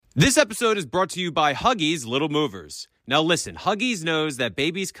This episode is brought to you by Huggies Little Movers. Now listen, Huggies knows that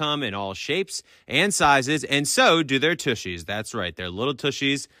babies come in all shapes and sizes, and so do their tushies. That's right, they're little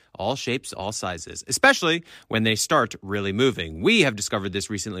tushies, all shapes, all sizes, especially when they start really moving. We have discovered this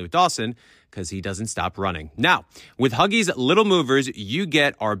recently with Dawson because he doesn't stop running. Now, with Huggies Little Movers, you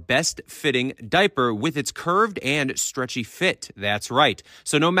get our best-fitting diaper with its curved and stretchy fit. That's right.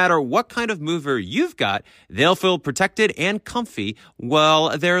 So no matter what kind of mover you've got, they'll feel protected and comfy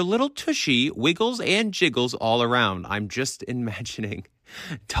while their little tushy wiggles and jiggles all around. I'm just imagining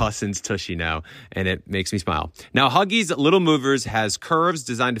Dawson's tushy now, and it makes me smile. Now, Huggies Little Movers has curves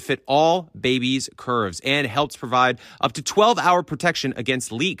designed to fit all babies' curves and helps provide up to 12-hour protection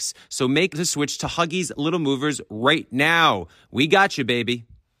against leaks. So make the switch to Huggies Little Movers right now. We got you, baby.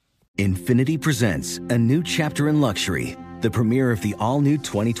 Infinity presents a new chapter in luxury, the premiere of the all-new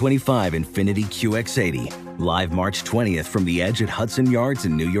 2025 Infinity QX80, live March 20th from the Edge at Hudson Yards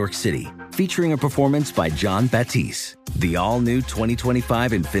in New York City, featuring a performance by John Batiste. The all-new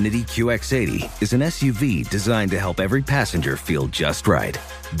 2025 Infinity QX80 is an SUV designed to help every passenger feel just right.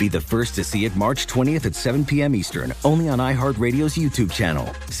 Be the first to see it March 20th at 7 p.m. Eastern, only on iHeartRadio's YouTube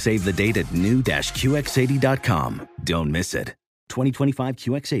channel. Save the date at new-QX80.com. Don't miss it. 2025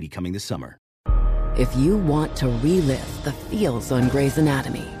 QX80 coming this summer. If you want to relive the feels on Grey's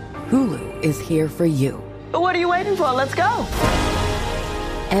Anatomy, Hulu is here for you. But what are you waiting for? Let's go.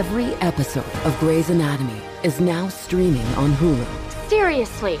 Every episode of Grey's Anatomy is now streaming on Hulu.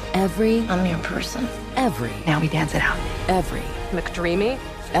 Seriously. I'm your person. Now we dance it out. McDreamy.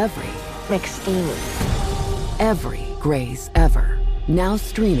 Every McSteamy. Every Grey's ever. Now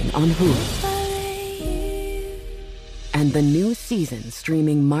streaming on Hulu. And the new season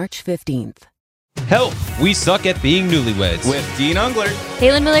streaming March 15th. Help! We suck at being newlyweds. With Dean Ungler,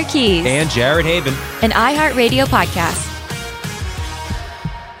 Halen Miller-Keys, And Jared Haven. an iHeartRadio podcast.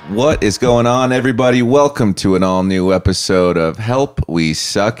 what is going on, everybody? Welcome to an all-new episode of Help, We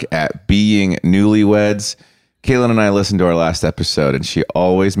Suck at Being Newlyweds. Kaylin and I listened to our last episode, and she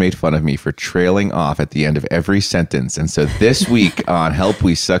always made fun of me for trailing off at the end of every sentence. And so this week on Help,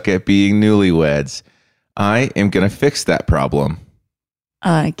 We Suck at Being Newlyweds, I am going to fix that problem.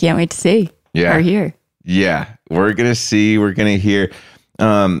 I can't wait to see. Yeah. Or hear. Yeah, we're going to see, we're going to hear.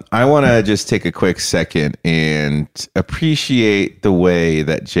 I want to just take a quick second and appreciate the way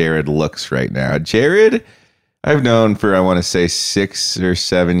that Jared looks right now. Jared, I've known for, I want to say 6 or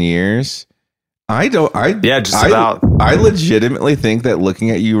 7 years. I legitimately think that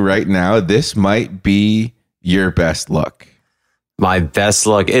looking at you right now, this might be your best look. My best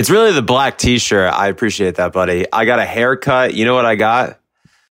look. It's really the black t-shirt. I appreciate that, buddy. I got a haircut. You know what I got?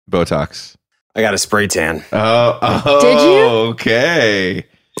 Botox. I got a spray tan. Oh, Did you? Okay.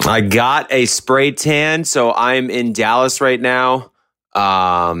 I got a spray tan, so I'm in Dallas right now.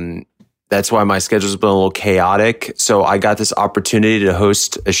 That's why my schedule's been a little chaotic. So I got this opportunity to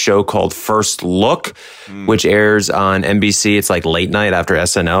host a show called First Look, which airs on NBC. It's like late night after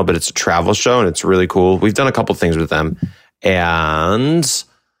SNL, but it's a travel show and it's really cool. We've done a couple things with them. And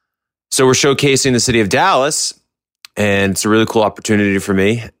so we're showcasing the city of Dallas, and it's a really cool opportunity for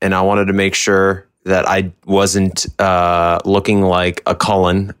me. And I wanted to make sure that I wasn't looking like a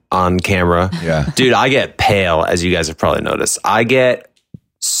Cullen on camera. Yeah. Dude, I get pale, as you guys have probably noticed. I get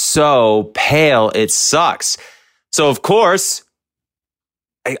so pale, it sucks. So, of course,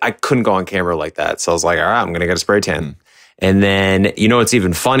 I couldn't go on camera like that. So I was like, all right, I'm going to get a spray tan. And then, you know what's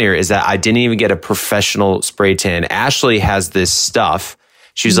even funnier is that I didn't even get a professional spray tan. Ashley has this stuff.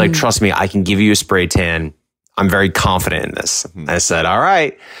 She's like, trust me, I can give you a spray tan. I'm very confident in this. I said, all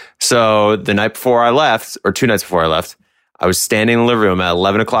right. So the night before I left, or 2 nights before I left, I was standing in the living room at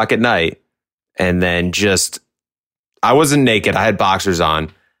 11 o'clock at night. And then I wasn't naked. I had boxers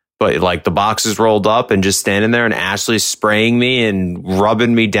on, but like the boxers rolled up and just standing there, and Ashley's spraying me and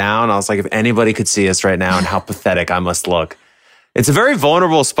rubbing me down. I was like, if anybody could see us right now and how pathetic I must look. It's a very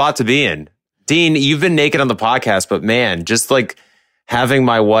vulnerable spot to be in. Dean, you've been naked on the podcast, but man, just like having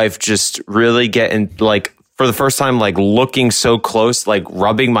my wife just really get in, like for the first time, like looking so close, like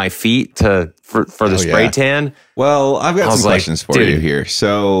rubbing my feet for the spray tan. Well, I've got some questions for you here.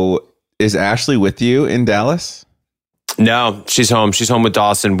 So is Ashley with you in Dallas? No, she's home. She's home with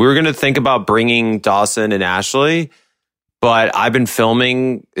Dawson. We were going to think about bringing Dawson and Ashley, but I've been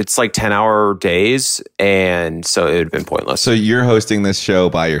filming. It's like 10-hour days, and so it would have been pointless. So you're hosting this show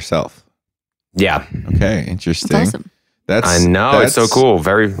by yourself? Yeah. Okay, interesting. That's awesome. I know. It's so cool.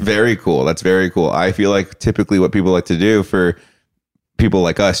 Very, very cool. That's very cool. I feel like typically what people like to do for people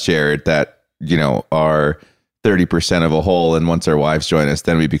like us, Jared, that, you know, are 30% of a whole, and once our wives join us,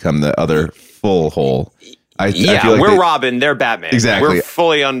 then we become the other full whole. I feel like we're Robin, they're Batman. Exactly. We're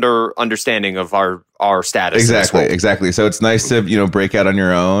fully understanding of our status. Exactly. So it's nice to, break out on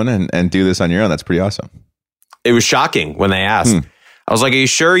your own and do this on your own. That's pretty awesome. It was shocking when they asked. I was like, are you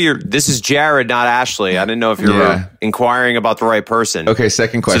sure this is Jared, not Ashley? I didn't know if you were inquiring about the right person. Okay,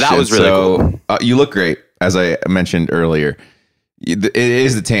 second question. So that was really cool. You look great, as I mentioned earlier. It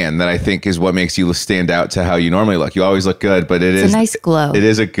is the tan that I think is what makes you stand out to how you normally look. You always look good, but it's a nice glow. It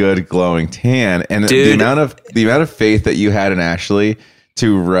is a good glowing tan, and the amount of faith that you had in Ashley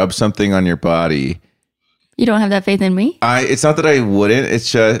to rub something on your body. You don't have that faith in me? It's not that I wouldn't.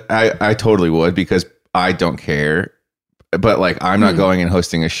 It's just I totally would, because I don't care. But like, I'm not going and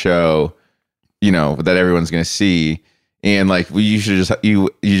hosting a show, that everyone's going to see. And like, you should just you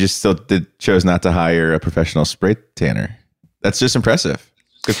just still chose not to hire a professional spray tanner. That's just impressive.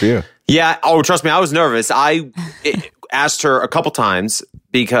 Good for you. Yeah. Oh, trust me, I was nervous. I asked her a couple times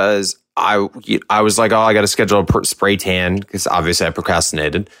because I was like, oh, I got to schedule a spray tan because obviously I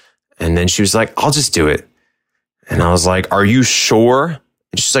procrastinated. And then she was like, I'll just do it. And I was like, are you sure?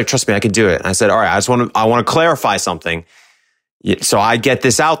 And she's like, trust me, I can do it. And I said, all right, I want to clarify something. So I get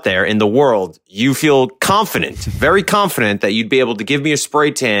this out there in the world. You feel confident, very confident that you'd be able to give me a spray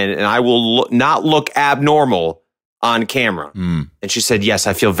tan and I will not look abnormal on camera. And she said, yes,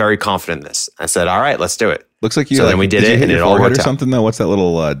 I feel very confident in this. I said, all right, let's do it. Looks like you. So then we did it and it all worked out. Something though? What's that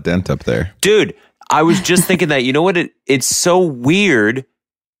little dent up there? Dude, I was just thinking that, you know what? It's so weird.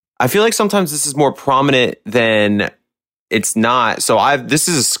 I feel like sometimes this is more prominent than it's not. So this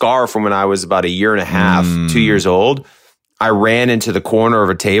is a scar from when I was about a year and a half, 2 years old. I ran into the corner of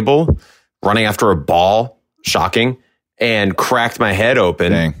a table, running after a ball, shocking, and cracked my head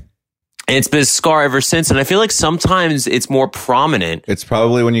open. Dang. And it's been a scar ever since. And I feel like sometimes it's more prominent. It's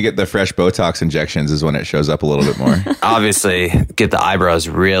probably when you get the fresh Botox injections is when it shows up a little bit more. Obviously, get the eyebrows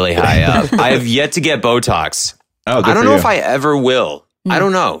really high up. I have yet to get Botox. Oh, I don't know if I ever will. I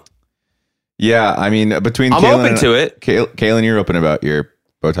don't know. Yeah, I mean, between I'm open to it. Kaylin, you're open about your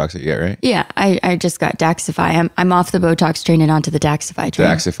Botox that you get, right? Yeah, I just got Daxify. I'm off the Botox train and onto the Daxify train.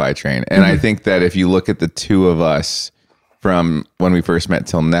 Daxify train. And I think that if you look at the two of us from when we first met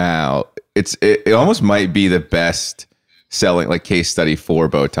till now, it almost might be the best selling like case study for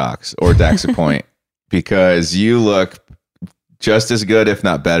Botox or Daxipoint because you look just as good, if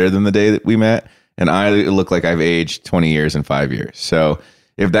not better, than the day that we met. And I look like I've aged 20 years in 5 years. So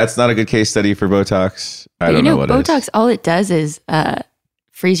if that's not a good case study for Botox, I don't know what Botox, is. all it does is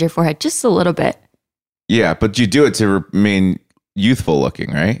freeze your forehead just a little bit. Yeah, but you do it to remain youthful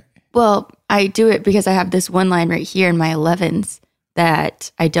looking, right? Well, I do it because I have this one line right here in my 11s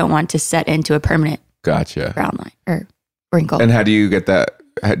that I don't want to set into a permanent brown line or wrinkle. And how do you get that?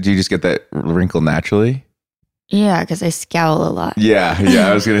 Do you just get that wrinkle naturally? Yeah, because I scowl a lot. Yeah.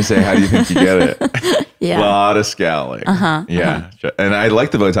 I was going to say, how do you think you get it? Yeah. A lot of scowling. Yeah. And I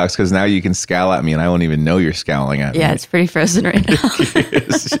like the Botox because now you can scowl at me and I won't even know you're scowling at me. Yeah, it's pretty frozen right now.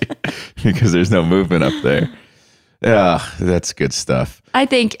 Because there's no movement up there. Yeah, that's good stuff. I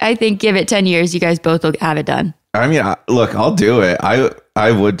think give it 10 years, you guys both will have it done. I mean, look, I'll do it.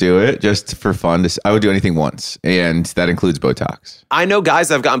 I would do it just for fun. I would do anything once, and that includes Botox. I know guys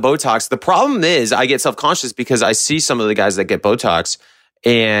that have gotten Botox. The problem is I get self-conscious because I see some of the guys that get Botox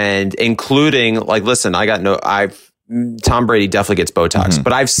and including like, listen, Tom Brady definitely gets Botox,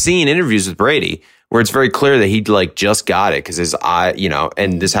 but I've seen interviews with Brady where it's very clear that he like just got it because his eye,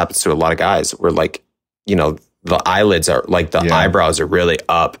 and this happens to a lot of guys where like, the eyelids are like the eyebrows are really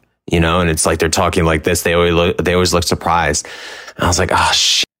up, and it's like they're talking like this. They always look surprised. And I was like, oh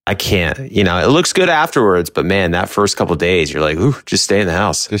shit, I can't. It looks good afterwards, but man, that first couple of days, you're like, ooh, just stay in the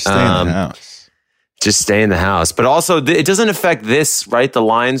house. Just stay in the house. Just stay in the house. But also, it doesn't affect this, right? The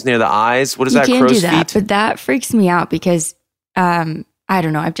lines near the eyes. What is that? You can Crow's do that, feet? but that freaks me out because I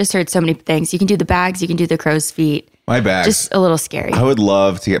don't know. I've just heard so many things. You can do the bags. You can do the crow's feet. My bags. Just a little scary. I would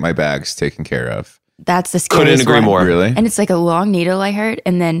love to get my bags taken care of. That's the scariest Couldn't agree one. more. Really? And it's like a long needle, I heard.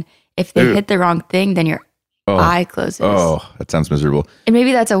 And then if they hit the wrong thing, then your eye closes. Oh, that sounds miserable. And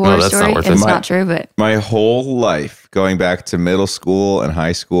maybe that's a horror that's not story. worth And it. it's not true, but My whole life, going back to middle school and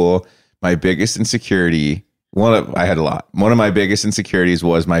high school, my biggest insecurity, I had a lot. One of my biggest insecurities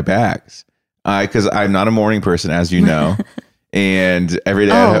was my bags. Because I'm not a morning person, as you know. And every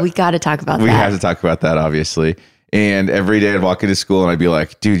day... we got to talk about that. We have to talk about that, obviously. And every day I'd walk into school and I'd be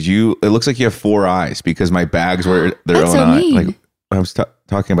like, dude, it looks like you have 4 eyes because my bags were their That's own so eye. mean. Like I was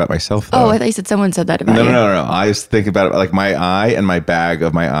talking about myself though. Oh, I thought you said someone said that about you. No. I was thinking about it like my eye and my bag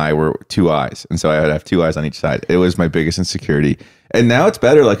of my eye were 2 eyes. And so I would have 2 eyes on each side. It was my biggest insecurity. And now it's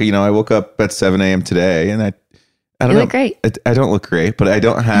better. Like, I woke up at 7 a.m. today and I don't know. Look great. I don't look great, but I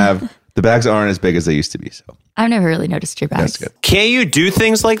don't have the bags aren't as big as they used to be. So I've never really noticed your bags. that's good. Can't you do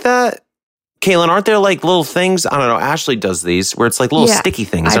things like that? Kaylin, aren't there like little things? I don't know. Ashley does these where it's like little sticky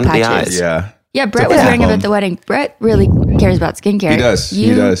things eye under the patches. eyes. Yeah. Yeah, Brett was wearing it at the wedding. Brett really cares about skincare. He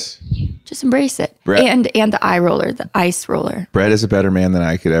does. Just embrace it. Brett. And the eye roller, the ice roller. Brett is a better man than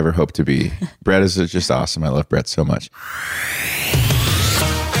I could ever hope to be. Brett is just awesome. I love Brett so much.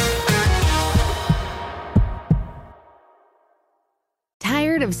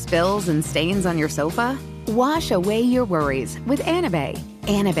 Tired of spills and stains on your sofa? Wash away your worries with Anabay.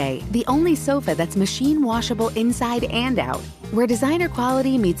 Anabay, the only sofa that's machine washable inside and out, where designer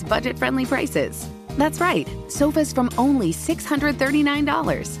quality meets budget-friendly prices. That's right, sofas from only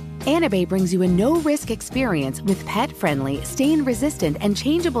 $639. Anabay brings you a no-risk experience with pet-friendly, stain-resistant, and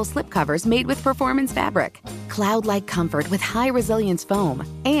changeable slipcovers made with performance fabric, cloud-like comfort with high-resilience foam,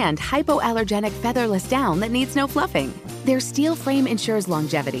 and hypoallergenic featherless down that needs no fluffing. Their steel frame ensures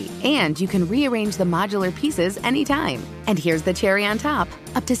longevity, and you can rearrange the modular pieces anytime. And here's the cherry on top,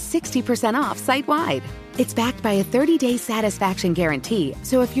 up to 60% off site-wide. It's backed by a 30-day satisfaction guarantee,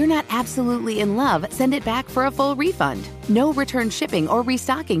 so if you're not absolutely in love, send it back for a full refund. No return shipping or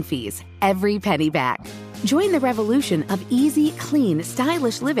restocking fees. Every penny back. Join the revolution of easy, clean,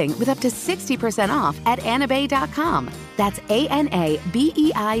 stylish living with up to 60% off at anabay.com. That's ANABEI.com.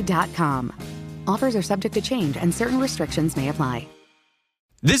 Offers are subject to change and certain restrictions may apply.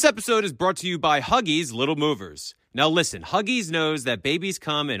 This episode is brought to you by Huggies Little Movers. Now listen, Huggies knows that babies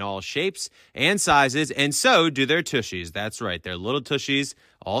come in all shapes and sizes, and so do their tushies. That's right, they're little tushies,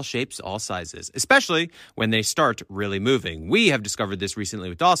 all shapes, all sizes, especially when they start really moving. We have discovered this recently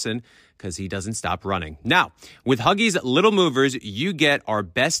with Dawson because he doesn't stop running. Now, with Huggies Little Movers, you get our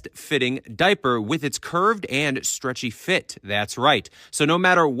best fitting diaper with its curved and stretchy fit. That's right. So no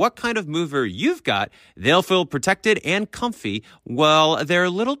matter what kind of mover you've got, they'll feel protected and comfy while their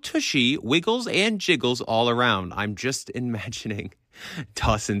little tushy wiggles and jiggles all around. I'm just imagining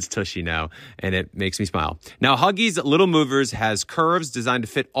Dawson's tushy now, and it makes me smile. Now, Huggies Little Movers has curves designed to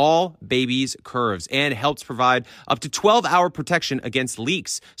fit all babies' curves and helps provide up to 12-hour protection against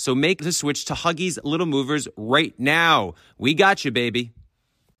leaks. So make the switch to Huggies Little Movers right now. We got you, baby.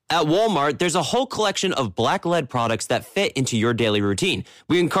 At Walmart, there's a whole collection of Black led products that fit into your daily routine.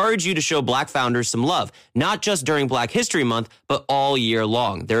 We encourage you to show Black founders some love, not just during Black History Month, but all year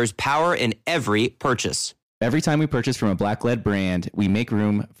long. There is power in every purchase. Every time we purchase from a Black-led brand, we make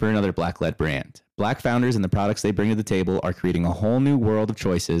room for another Black-led brand. Black founders and the products they bring to the table are creating a whole new world of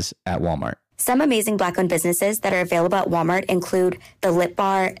choices at Walmart. Some amazing Black-owned businesses that are available at Walmart include The Lip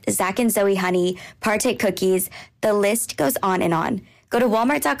Bar, Zach and Zoe Honey, Partake Cookies. The list goes on and on. Go to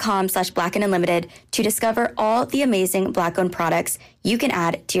walmart.com/Black and Unlimited to discover all the amazing Black-owned products you can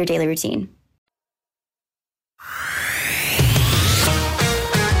add to your daily routine.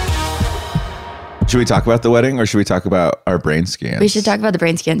 Should we talk about the wedding or should we talk about our brain scans? We should talk about the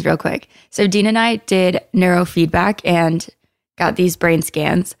brain scans real quick. So Dean and I did neurofeedback and got these brain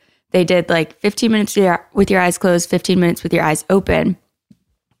scans. They did like 15 minutes with your eyes closed, 15 minutes with your eyes open.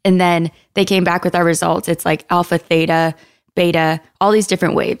 And then they came back with our results. It's like alpha, theta, beta, all these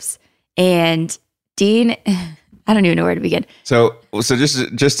different waves. And Dean, I don't even know where to begin. So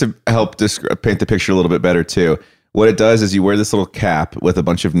just to help paint the picture a little bit better too, what it does is you wear this little cap with a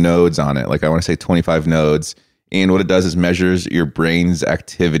bunch of nodes on it. Like I want to say 25 nodes. And what it does is measures your brain's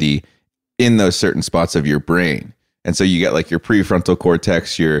activity in those certain spots of your brain. And so you get like your prefrontal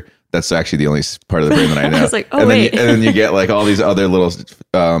cortex, that's actually the only part of the brain that I know. I was like, oh, and wait. Then you get like all these other little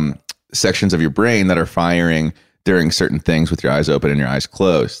sections of your brain that are firing during certain things with your eyes open and your eyes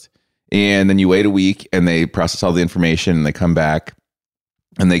closed. And then you wait a week and they process all the information and they come back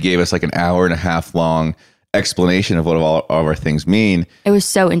and they gave us like an hour and a half long explanation of what all of our things mean. It was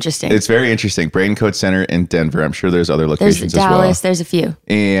so interesting. It's very interesting. Brain Code Center in Denver. I'm sure there's other locations There's Dallas, as well. There's a few.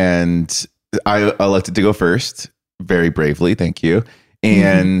 And I elected to go first, very bravely. Thank you.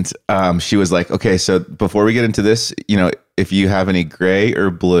 And she was like, okay, so before we get into this, if you have any gray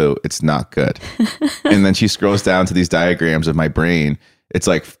or blue, it's not good. And then she scrolls down to these diagrams of my brain. It's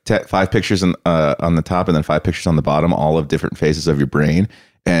like 5 pictures on the top and then 5 pictures on the bottom, all of different phases of your brain.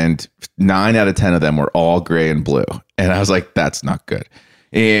 And 9 out of 10 of them were all gray and blue. And I was like, that's not good.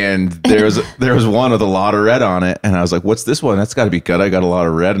 And there was one with a lot of red on it. And I was like, what's this one? That's got to be good. I got a lot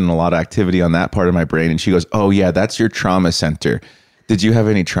of red and a lot of activity on that part of my brain. And she goes, oh yeah, that's your trauma center. Did you have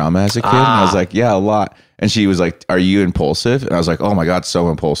any trauma as a kid? And I was like, yeah, a lot. And she was like, are you impulsive? And I was like, oh my God, so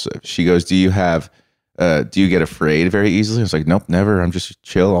impulsive. She goes, do you get afraid very easily? I was like, nope, never. I'm just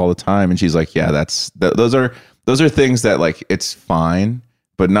chill all the time. And she's like, yeah, those are things that like, it's fine.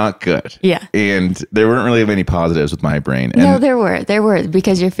 but not good. Yeah. And there weren't really many positives with my brain. No, there were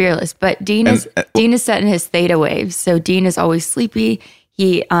because you're fearless. But Dean is set in his theta waves. So Dean is always sleepy.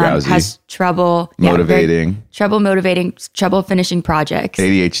 He has trouble motivating, trouble finishing projects.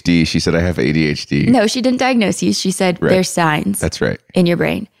 ADHD. She said I have ADHD. No, she didn't diagnose you. She said there's signs. That's right. In your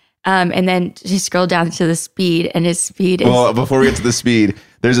brain. And then she scrolled down to the speed, and his speed is. Well, before we get to the speed,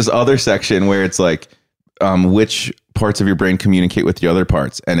 there's this other section where it's like which parts of your brain communicate with the other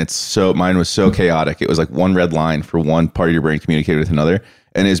parts. And mine was so chaotic. It was like one red line for one part of your brain communicated with another.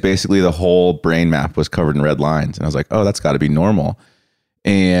 And it was basically the whole brain map was covered in red lines. And I was like, oh, that's got to be normal.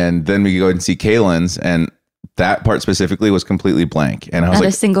 And then we go and see Kaylin's, and that part specifically was completely blank. And I was not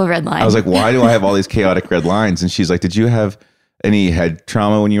a single red line. I was like, why do I have all these chaotic red lines? And she's like, did you have any head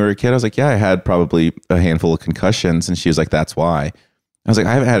trauma when you were a kid? I was like, yeah, I had probably a handful of concussions. And she was like, that's why. I was like,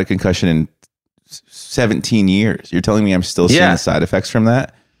 I haven't had a concussion in 17 years. You're telling me I'm still seeing the side effects from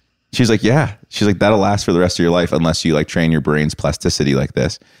that? She's like, yeah. She's like, that'll last for the rest of your life unless you like train your brain's plasticity like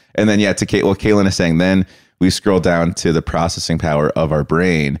this. And then, what Kaylin is saying, then we scroll down to the processing power of our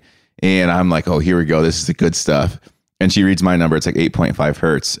brain. And I'm like, oh, here we go. This is the good stuff. And she reads my number. It's like 8.5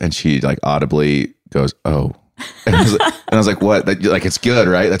 hertz. And she like audibly goes, oh. And I was like, what? Like, it's good,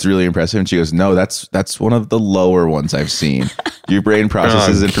 right? That's really impressive. And she goes, no, that's one of the lower ones I've seen. Your brain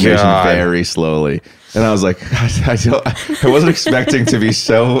processes information very slowly. And I was like, I wasn't expecting to be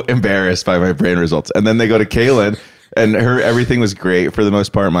so embarrassed by my brain results. And then they go to Kaylin, and everything was great for the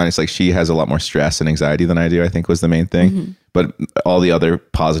most part. Mine, it's like she has a lot more stress and anxiety than I do, I think was the main thing. Mm-hmm. But all the other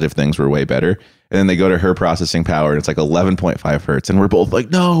positive things were way better. And then they go to her processing power, and it's like 11.5 hertz. And we're both like,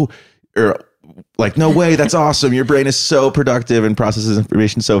 no, or like, no way, that's awesome. Your brain is so productive and processes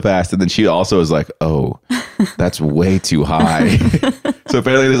information so fast. And then she also is like, oh, that's way too high. So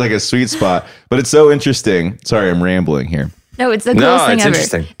apparently there's like a sweet spot, but it's so interesting. Sorry, I'm rambling here. No, it's the coolest thing ever.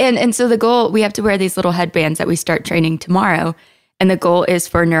 Interesting. And so the goal, we have to wear these little headbands that we start training tomorrow. And the goal is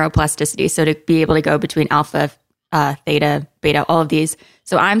for neuroplasticity. So to be able to go between alpha, theta, beta, all of these.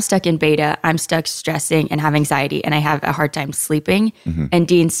 So I'm stuck in beta. I'm stuck stressing and have anxiety, and I have a hard time sleeping. Mm-hmm. And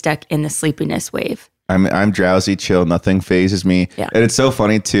Dean's stuck in the sleepiness wave. I'm drowsy, chill, nothing phases me. Yeah. And it's so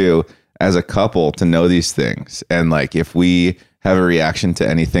funny too, as a couple, to know these things. And like, if we have a reaction to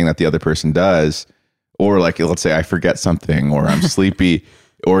anything that the other person does, or like, let's say I forget something, or I'm sleepy,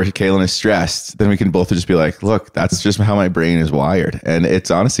 or Kaylin is stressed, then we can both just be like, look, that's just how my brain is wired. And it's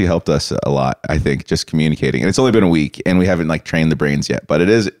honestly helped us a lot, I think, just communicating. And it's only been a week, and we haven't like trained the brains yet, but it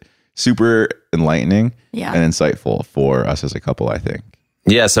is super enlightening and insightful for us as a couple, I think.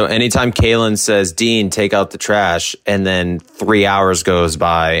 Yeah, so anytime Kaylin says, Dean, take out the trash, and then 3 hours goes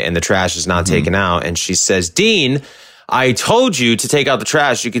by and the trash is not taken out, and she says, Dean, I told you to take out the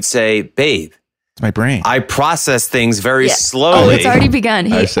trash, you could say, babe, it's my brain. I process things very slowly. Oh, it's already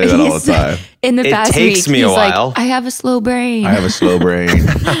begun. I say that all the time. In the past week, takes me a while. Like, I have a slow brain.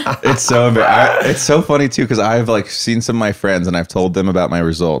 It's so embarrassing. It's so funny too, because I've like seen some of my friends and I've told them about my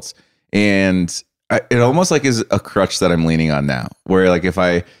results, and it almost like is a crutch that I'm leaning on now, where like if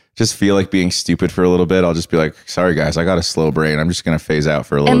I just feel like being stupid for a little bit, I'll just be like, sorry guys, I got a slow brain. I'm just going to phase out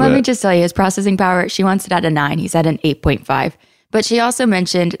for a little bit. And let me just tell you, his processing power, she wants it at a 9. He's at an 8.5. But she also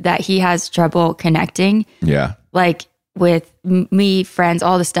mentioned that he has trouble connecting. Yeah. Like with me, friends,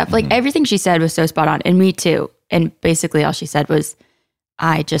 all the stuff. Like everything she said was so spot on. And me too. And basically all she said was,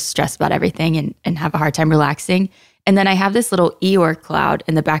 I just stress about everything and have a hard time relaxing. And then I have this little Eeyore cloud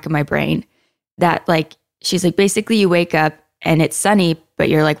in the back of my brain that like, she's like, basically you wake up and it's sunny, but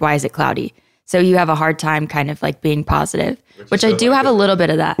you're like, why is it cloudy? So you have a hard time kind of like being positive, which I do have a little bit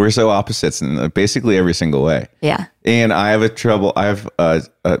of that. We're so opposites in basically every single way. Yeah. And I have trouble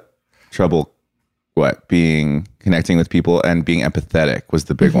being connecting with people, and being empathetic was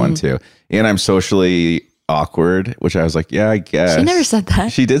the big one too. And I'm socially awkward, which I was like, yeah, I guess. She never said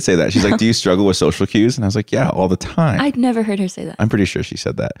that. She did say that. She's like, do you struggle with social cues? And I was like, yeah, all the time. I'd never heard her say that. I'm pretty sure she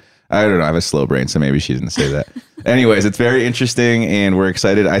said that. I don't know. I have a slow brain, so maybe she didn't say that. Anyways, it's very interesting, and we're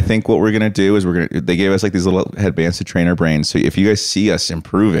excited. I think what we're going to do is they gave us like these little headbands to train our brains. So if you guys see us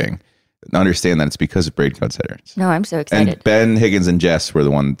improving, understand that it's because of brain code setters. No, I'm so excited. And Ben, Higgins, and Jess were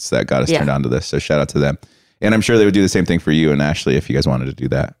the ones that got us turned on to this. So shout out to them. And I'm sure they would do the same thing for you and Ashley if you guys wanted to do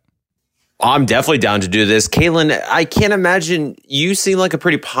that. I'm definitely down to do this. Kaylin, I can't imagine, you seem like a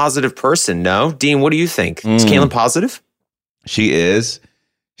pretty positive person, no? Dean, what do you think? Is Kaylin positive? She is.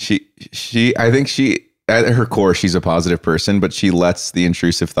 I think she, at her core, she's a positive person, but she lets the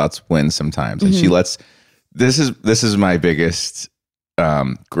intrusive thoughts win sometimes. And she lets, this is my biggest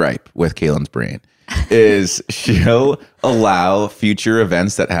gripe with Kaylin's brain is she'll allow future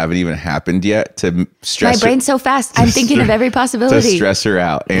events that haven't even happened yet to stress My brain's so fast. I'm thinking of every to possibility. stress her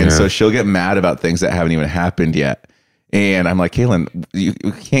out. And so she'll get mad about things that haven't even happened yet. And I'm like, Kaylin, you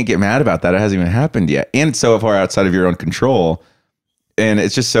can't get mad about that. It hasn't even happened yet. And so far outside of your own control. And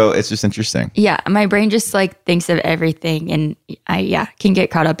it's just interesting. Yeah. My brain just like thinks of everything and I can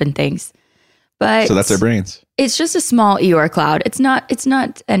get caught up in things. But so that's our brains. It's just a small Eeyore cloud. It's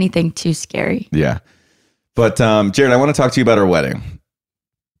not anything too scary. Yeah. But Jared, I want to talk to you about our wedding.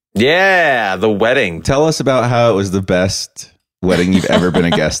 Yeah, the wedding. Tell us about how it was the best wedding you've ever been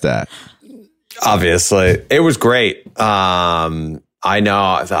a guest at. Obviously, it was great. I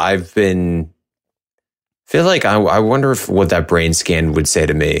know feel like I wonder what that brain scan would say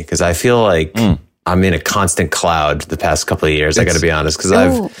to me, because I feel like I'm in a constant cloud the past couple of years. I got to be honest, because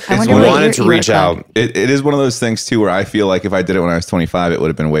I've wanted to reach out. It is one of those things too, where I feel like if I did it when I was 25, it would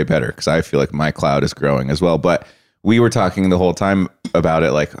have been way better, because I feel like my cloud is growing as well. But we were talking the whole time about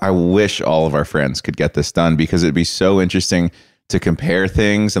it. Like, I wish all of our friends could get this done, because it'd be so interesting to compare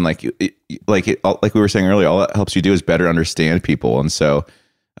things. And like we were saying earlier, all it helps you do is better understand people. And so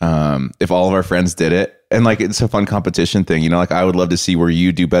if all of our friends did it, and like, it's a fun competition thing, you know, like I would love to see where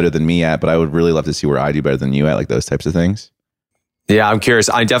you do better than me at, but I would really love to see where I do better than you at, like those types of things. Yeah, I'm curious.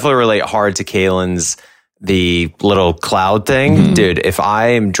 I definitely relate hard to Kaylin's, the little cloud thing. Mm-hmm. Dude, if I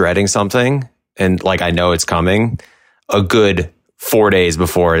am dreading something and like I know it's coming, a good 4 days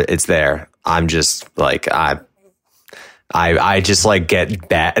before it's there, I'm just like, I just like get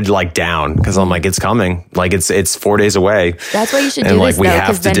bad, like down, because I'm like, it's coming, like it's 4 days away. That's why you should do and this. Like we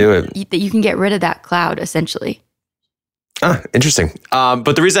have to do it. You can get rid of that cloud essentially. Interesting.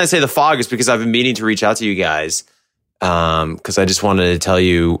 But the reason I say the fog is because I've been meaning to reach out to you guys, because I just wanted to tell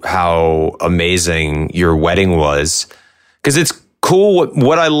you how amazing your wedding was. Because it's cool.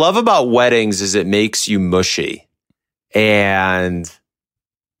 What I love about weddings is it makes you mushy, and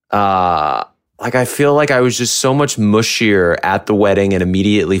like, I feel like I was just so much mushier at the wedding and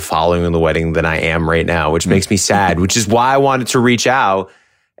immediately following the wedding than I am right now, which makes me sad, which is why I wanted to reach out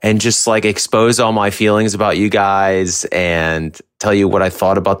and just like expose all my feelings about you guys and tell you what I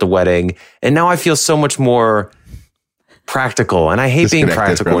thought about the wedding. And now I feel so much more practical, and I hate being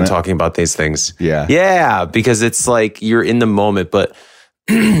practical when talking about these things. Yeah. Yeah, because it's like you're in the moment. But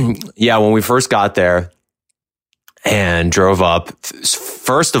yeah, when we first got there and drove up,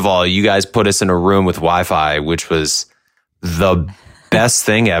 first of all, you guys put us in a room with Wi-Fi, which was the best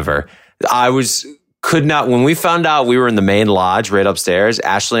thing ever. When we found out we were in the main lodge right upstairs,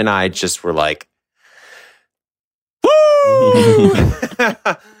 Ashley and I just were like, woo!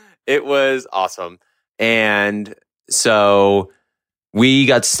 It was awesome. And so we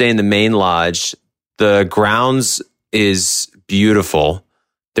got to stay in the main lodge. The grounds is beautiful.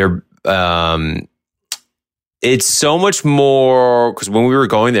 It's so much more, because when we were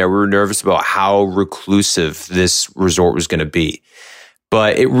going there, we were nervous about how reclusive this resort was going to be.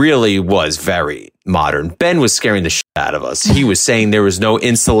 But it really was very modern. Ben was scaring the shit out of us. He was saying there was no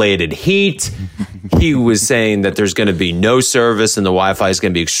insulated heat. He was saying that there's going to be no service and the Wi-Fi is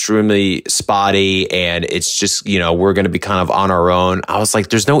going to be extremely spotty. And it's just, we're going to be kind of on our own. I was like,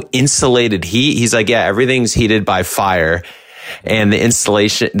 there's no insulated heat. He's like, yeah, everything's heated by fire. And the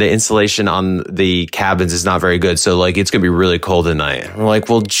insulation on the cabins is not very good. So like, it's going to be really cold at night. I'm like,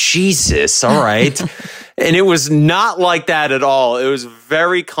 well, Jesus. All right. And it was not like that at all. It was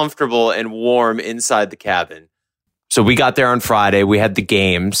very comfortable and warm inside the cabin. So we got there on Friday. We had the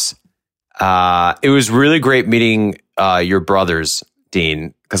games. It was really great meeting your brothers,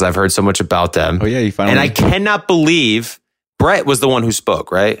 Dean, because I've heard so much about them. Oh yeah, you finally. And I cannot believe Brett was the one who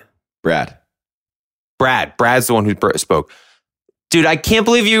spoke, right? Brad's the one who spoke. Dude, I can't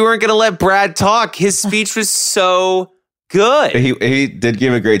believe you weren't going to let Brad talk. His speech was so good. He did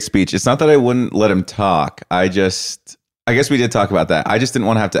give a great speech. It's not that I wouldn't let him talk. I guess we did talk about that. I just didn't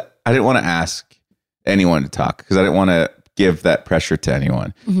want to I didn't want to ask anyone to talk, because I didn't want to give that pressure to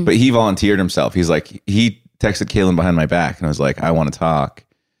anyone. Mm-hmm. But he volunteered himself. He's like, he texted Kaylin behind my back and was like, I want to talk.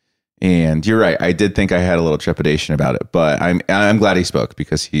 And you're right. I did think I had a little trepidation about it, but I'm glad he spoke,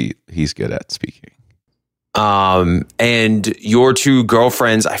 because he's good at speaking. And your two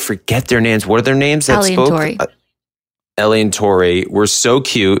girlfriends, I forget their names. What are their names that Ellie spoke? And Tori. Ellie and Tori were so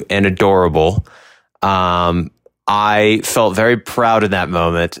cute and adorable. I felt very proud in that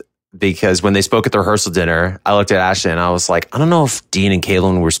moment, because when they spoke at the rehearsal dinner, I looked at Ashley and I was like, I don't know if Dean and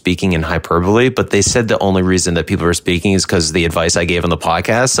Kaylin were speaking in hyperbole, but they said the only reason that people were speaking is because of the advice I gave on the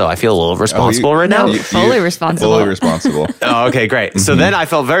podcast. So I feel a little responsible right now. Fully responsible. Fully responsible. Oh, okay, great. So then I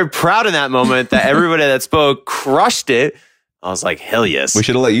felt very proud in that moment that everybody that spoke crushed it. I was like, hell yes. We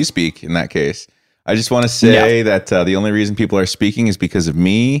should have let you speak in that case. I just want to say that the only reason people are speaking is because of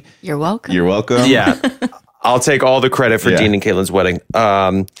me. You're welcome. You're welcome. Yeah. I'll take all the credit for Dean and Caitlin's wedding.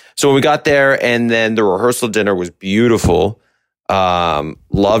 So when we got there, and then the rehearsal dinner was beautiful.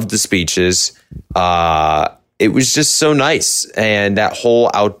 Loved the speeches. It was just so nice. And that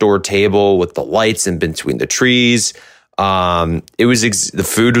whole outdoor table with the lights in between the trees. The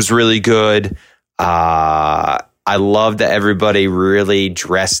food was really good. I love that everybody really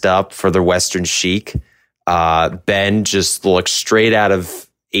dressed up for the Western chic. Ben just looked straight out of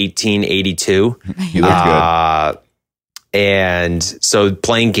 1882. He looked good. And so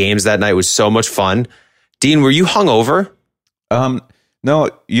playing games that night was so much fun. Dean, were you hungover? No,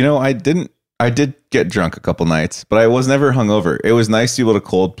 I didn't. I did get drunk a couple nights, but I was never hungover. It was nice to be able to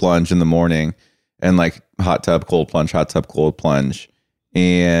cold plunge in the morning and like hot tub, cold plunge, hot tub, cold plunge.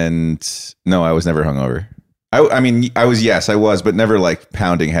 And no, I was never hungover. I was, but never like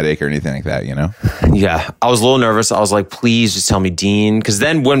pounding headache or anything like that, Yeah. I was a little nervous. I was like, please just tell me, Dean. Because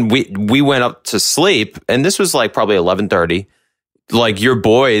then when we went up to sleep, and this was like probably 11:30, like your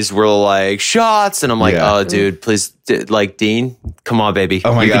boys were like, shots. And I'm like, oh, dude, please, like, Dean, come on, baby.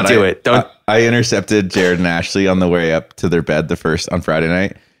 Oh my God, can do it. I intercepted Jared and Ashley on the way up to their bed on Friday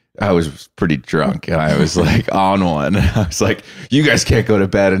night. I was pretty drunk and I was like on one. I was like, you guys can't go to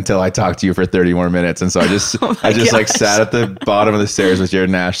bed until I talk to you for 30 more minutes. And so I just like sat at the bottom of the stairs with Jared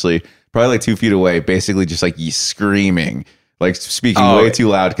and Ashley, probably like 2 feet away, basically just like screaming, like speaking way too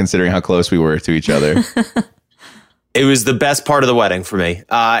loud considering how close we were to each other. It was the best part of the wedding for me.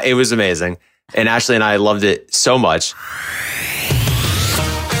 It was amazing. And Ashley and I loved it so much.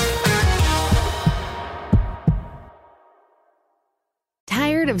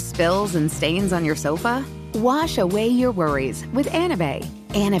 Tired of spills and stains on your sofa? Wash away your worries with Anabay.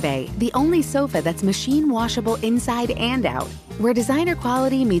 Anabay, the only sofa that's machine washable inside and out, where designer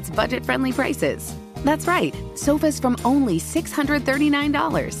quality meets budget-friendly prices. That's right, sofas from only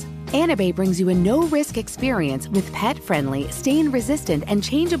 $639. Anabay brings you a no-risk experience with pet-friendly, stain-resistant, and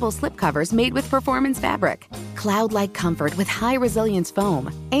changeable slipcovers made with performance fabric, cloud-like comfort with high-resilience foam,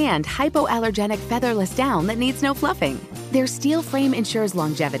 and hypoallergenic featherless down that needs no fluffing. Their steel frame ensures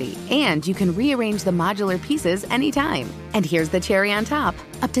longevity, and you can rearrange the modular pieces anytime. And here's the cherry on top,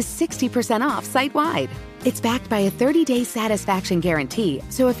 up to 60% off site-wide. It's backed by a 30-day satisfaction guarantee,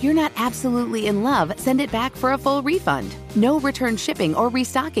 so if you're not absolutely in love, send it back for a full refund. No return shipping or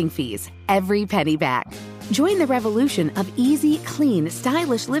restocking fees. Every penny back. Join the revolution of easy, clean,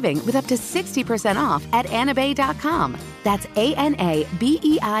 stylish living with up to 60% off at anabay.com. That's ANABEI.com.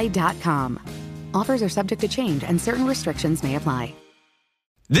 Offers are subject to change and certain restrictions may apply.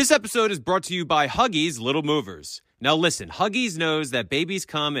 This episode is brought to you by Huggies Little Movers. Now listen, Huggies knows that babies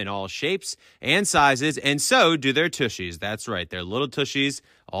come in all shapes and sizes, and so do their tushies. That's right, they're little tushies,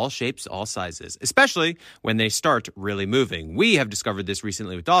 all shapes, all sizes, especially when they start really moving. We have discovered this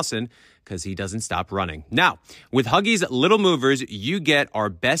recently with Dawson because he doesn't stop running. Now, with Huggies Little Movers, you get our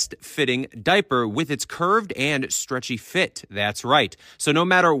best fitting diaper with its curved and stretchy fit. That's right. So no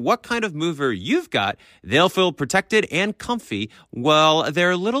matter what kind of mover you've got, they'll feel protected and comfy while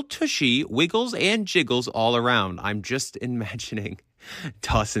their little tushy wiggles and jiggles all around. I'm just imagining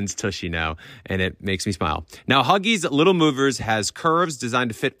Dawson's tushy now, and it makes me smile. Now, Huggies Little Movers has curves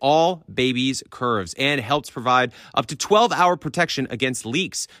designed to fit all babies' curves and helps provide up to 12-hour protection against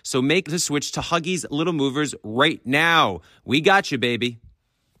leaks. So make the switch to Huggies Little Movers right now. We got you, baby.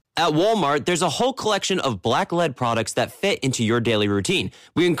 At Walmart, there's a whole collection of black lead products that fit into your daily routine.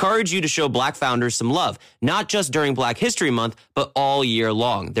 We encourage you to show Black founders some love, not just during Black History Month, but all year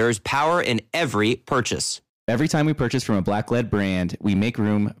long. There is power in every purchase. Every time we purchase from a black lead brand, we make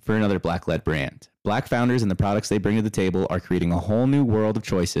room for another black lead brand. Black founders and the products they bring to the table are creating a whole new world of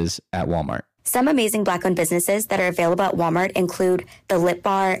choices at Walmart. Some amazing Black-owned businesses that are available at Walmart include The Lip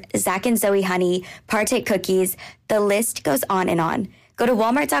Bar, Zach and Zoe Honey, Partake Cookies. The list goes on and on. Go to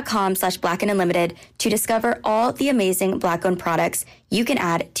walmart.com/Black and Unlimited to discover all the amazing Black-owned products you can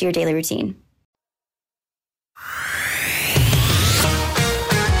add to your daily routine.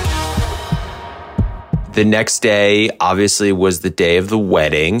 The next day, obviously, was the day of the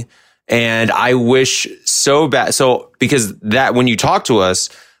wedding. And I wish so bad. So, because that, when you talked to us,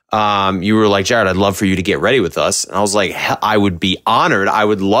 you were like, Jared, I'd love for you to get ready with us. And I was like, I would be honored. I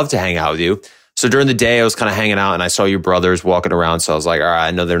would love to hang out with you. So during the day, I was kind of hanging out and I saw your brothers walking around. So I was like, all right,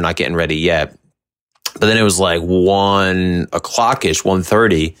 I know they're not getting ready yet. But then it was like 1 o'clock-ish,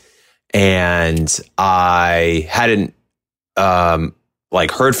 1:30. And I hadn't,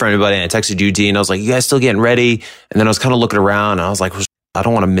 heard from anybody, and I texted you, Dean. I was like, you guys still getting ready? And then I was kind of looking around and I was like, I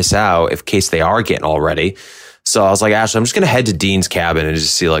don't want to miss out in case they are getting all ready. So I was like, Ashley, I'm just going to head to Dean's cabin and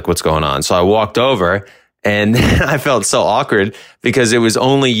just see like what's going on. So I walked over and I felt so awkward because it was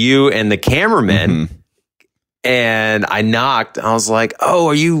only you and the cameraman. Mm-hmm. And I knocked. I was like, "Oh,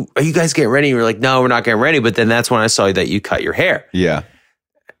 are you guys getting ready?" You were like, "No, we're not getting ready." But then that's when I saw that you cut your hair. Yeah.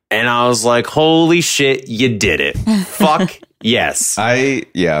 And I was like, "Holy shit, you did it!" Fuck yes. That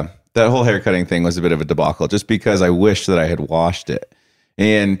whole haircutting thing was a bit of a debacle, just because I wish that I had washed it.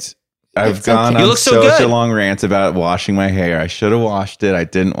 And I've gone on such a long rant about washing my hair. I should have washed it. I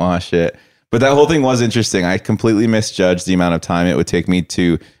didn't wash it. But that whole thing was interesting. I completely misjudged the amount of time it would take me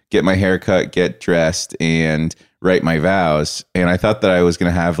to get my hair cut, get dressed, and write my vows. And I thought that I was going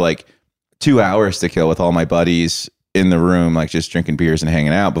to have like 2 hours to kill with all my buddies in the room, like just drinking beers and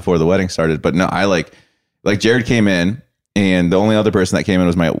hanging out before the wedding started. But no, I like Jared came in, and the only other person that came in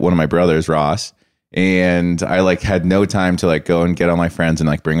was one of my brothers, Ross. And I like had no time to like go and get all my friends and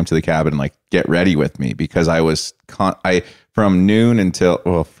like bring them to the cabin and like get ready with me, because I was from noon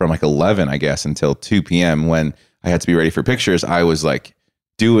until from like 11, I guess, until 2 p.m. when I had to be ready for pictures. I was like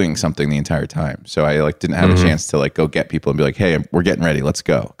doing something the entire time. So I like didn't have a chance to like go get people and be like, "Hey, we're getting ready. Let's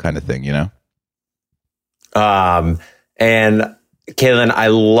go," kind of thing, you know? And Kaylin, I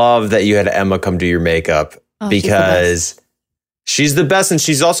love that you had Emma come do your makeup because she's the best. And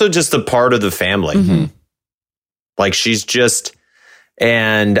she's also just a part of the family. Mm-hmm. Like she's just,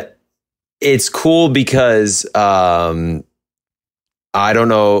 and it's cool because, I don't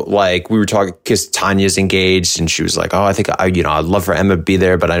know, like we were talking because Tanya's engaged and she was like, "Oh, I think I'd love for Emma to be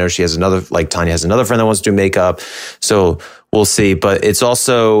there, but I know she has Tanya has another friend that wants to do makeup. So we'll see." But it's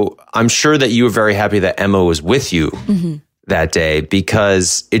also, I'm sure that you were very happy that Emma was with you that day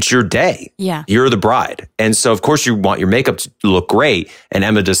because it's your day. Yeah. You're the bride. And so of course you want your makeup to look great. And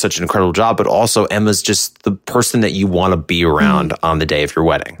Emma does such an incredible job, but also Emma's just the person that you want to be around on the day of your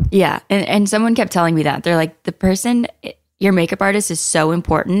wedding. Yeah. And someone kept telling me that. They're like, your makeup artist is so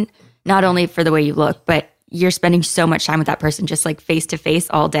important, not only for the way you look, but you're spending so much time with that person, just like face to face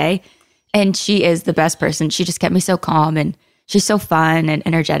all day. And she is the best person. She just kept me so calm, and she's so fun and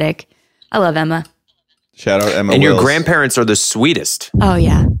energetic. I love Emma. Shout out Emma. And Wills. your grandparents are the sweetest. Oh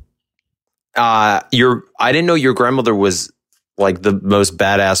yeah. I didn't know your grandmother was like the most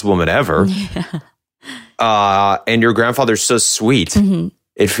badass woman ever. Yeah. And your grandfather's so sweet. Mm-hmm.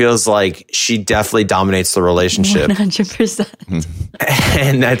 It feels like she definitely dominates the relationship. 100%.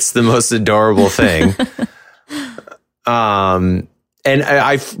 And that's the most adorable thing. And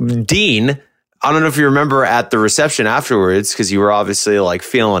Dean, I don't know if you remember at the reception afterwards, because you were obviously like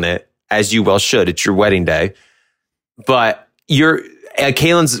feeling it, as you well should. It's your wedding day. But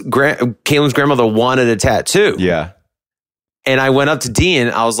Kaylin's grandmother wanted a tattoo. Yeah. And I went up to Dean.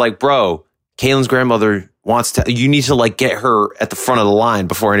 I was like, "Bro, Kaylin's grandmother wants to, you need to like get her at the front of the line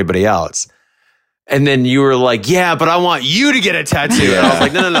before anybody else." And then you were like, "Yeah, but I want you to get a tattoo." Yeah. And I was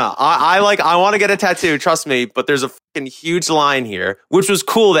like, no. I want to get a tattoo. Trust me. But there's a fucking huge line here, which was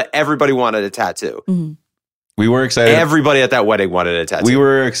cool that everybody wanted a tattoo. Mm-hmm. We were excited. Everybody at that wedding wanted a tattoo. We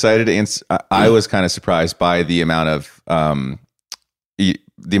were excited. And I was kind of surprised by the amount of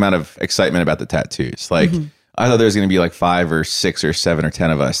excitement about the tattoos. Like, I thought there was going to be like 5 or 6 or 7 or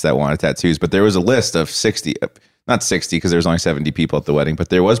 10 of us that wanted tattoos, but there was a list of 60, not 60 because there was only 70 people at the wedding, but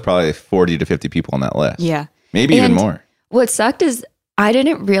there was probably 40 to 50 people on that list. Yeah. Maybe even more. What sucked is I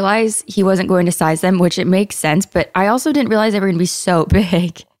didn't realize he wasn't going to size them, which it makes sense, but I also didn't realize they were going to be so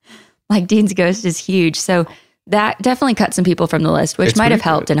big. Like Dean's ghost is huge. So that definitely cut some people from the list, which might have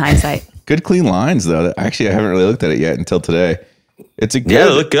helped in hindsight. Good clean lines though. Actually, I haven't really looked at it yet until today. It's a good, they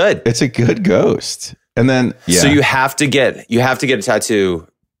look good. It's a good ghost. And then, so you have to get a tattoo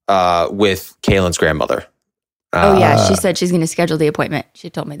with Kaylin's grandmother. Oh yeah, she said she's going to schedule the appointment. She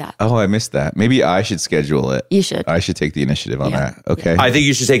told me that. Oh, I missed that. Maybe I should schedule it. You should. I should take the initiative on that. Okay. I think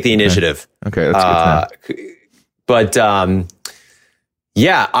you should take the initiative. Okay, that's good to know. But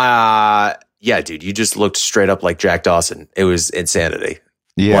yeah, dude, you just looked straight up like Jack Dawson. It was insanity.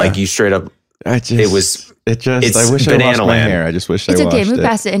 Yeah, like you straight up. I wish I washed my hair. I just wish I washed it. It's okay. Move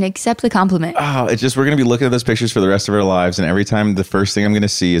past it and accept the compliment. Oh, it's just, we're going to be looking at those pictures for the rest of our lives. And every time the first thing I'm going to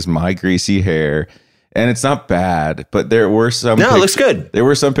see is my greasy hair. And it's not bad, but there were some. No, it looks good. There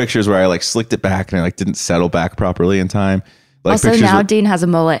were some pictures where I like slicked it back and I like didn't settle back properly in time. Like also now Dean has a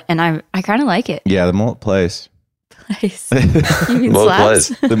mullet and I kind of like it. Yeah, the mullet plays. You mean slaps?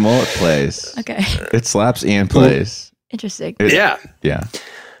 The mullet plays. Okay. It slaps and plays. Interesting. Yeah.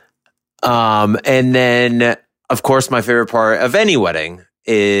 And then, of course, my favorite part of any wedding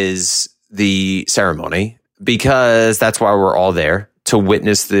is the ceremony, because that's why we're all there, to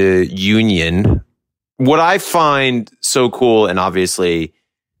witness the union. What I find so cool, and obviously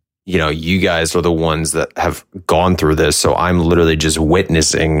you guys are the ones that have gone through this. So I'm literally just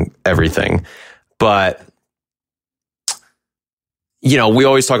witnessing everything. But, we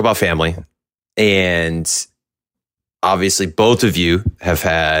always talk about family. And obviously both of you have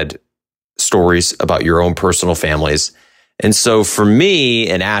had stories about your own personal families. And so for me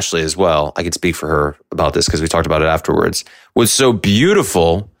and Ashley as well, I could speak for her about this because we talked about it afterwards, what's so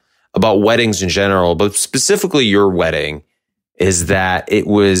beautiful about weddings in general, but specifically your wedding, is that it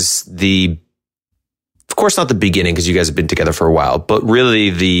was of course, not the beginning because you guys have been together for a while, but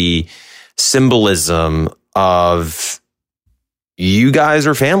really the symbolism of you guys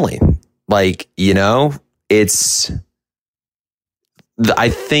are family. Like, it's, I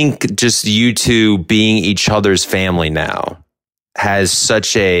think just you two being each other's family now has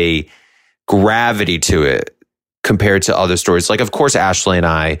such a gravity to it compared to other stories. Like, of course, Ashley and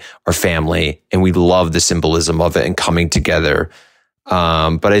I are family and we love the symbolism of it and coming together.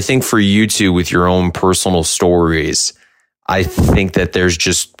 But I think for you two with your own personal stories, I think that there's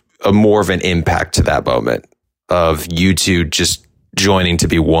just more of an impact to that moment of you two just joining to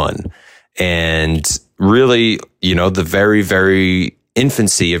be one. And really, the very, very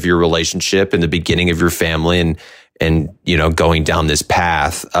infancy of your relationship and the beginning of your family and going down this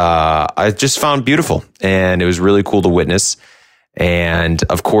path, I just found beautiful. And it was really cool to witness. And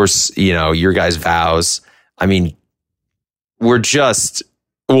of course, your guys' vows. I mean, we're just,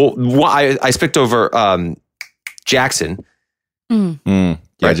 I speak over Jackson.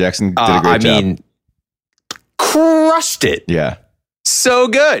 Yeah, Jackson did a great job. I mean, crushed it. Yeah. So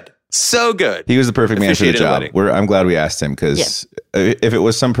good. So good. He was the perfect man for the job. I'm glad we asked him because if it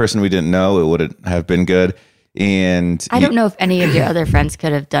was some person we didn't know, it wouldn't have been good. And I don't know if any of your other friends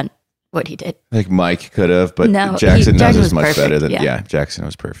could have done what he did. Like Mike could have, but no, Jackson knows as much perfect, better than, Jackson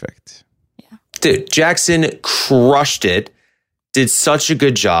was perfect. Yeah. Dude, Jackson crushed it. Did such a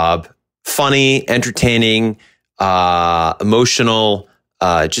good job. Funny, entertaining, emotional.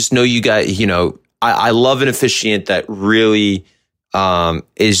 Just know you guys, I love an officiant that really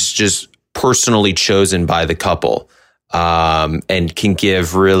is just personally chosen by the couple and can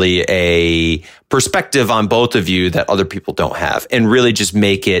give really a perspective on both of you that other people don't have and really just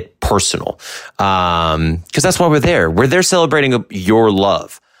make it personal. Because that's why we're there. We're there celebrating your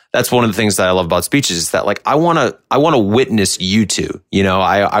love. That's one of the things that I love about speeches is that like I want to witness you two.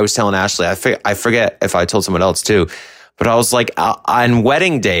 I was telling Ashley, I forget if I told someone else too, but I was like on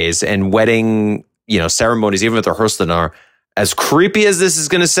wedding days and wedding ceremonies, even with the rehearsal dinner, as creepy as this is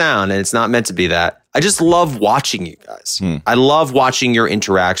going to sound, and it's not meant to be that, I just love watching you guys. I love watching your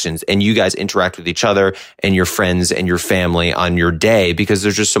interactions and you guys interact with each other and your friends and your family on your day because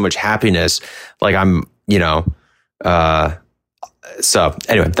there's just so much happiness. Like so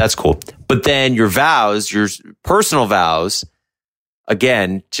anyway, that's cool. But then your vows, your personal vows,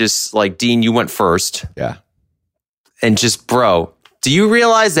 again, just like Dean, you went first. Yeah. And just, bro, do you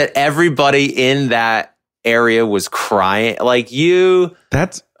realize that everybody in that area was crying? Like you,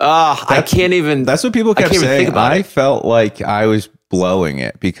 I can't even. That's what people kept saying. I felt like I was blowing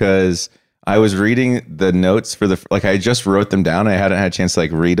it because I was reading the notes for I just wrote them down. I hadn't had a chance to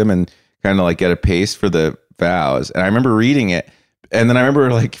read them and kind of get a pace for the vows. And I remember reading it. And then I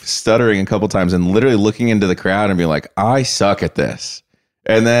remember stuttering a couple times and literally looking into the crowd and being like, I suck at this.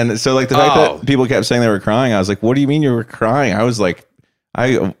 And then, so the fact that people kept saying they were crying, I was like, what do you mean you were crying? I was like,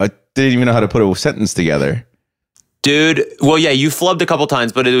 I didn't even know how to put a sentence together. Dude, well, yeah, you flubbed a couple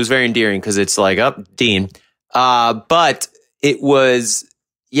times, but it was very endearing because it's Dean. But it was,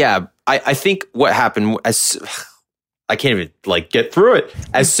 I think what happened, I can't even get through it.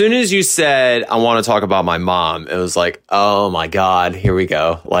 As soon as you said, I want to talk about my mom, it was like, oh my God, here we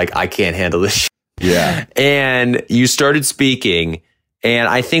go. I can't handle this shit. Yeah. And you started speaking. And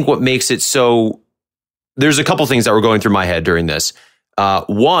I think what makes it so, there's a couple things that were going through my head during this.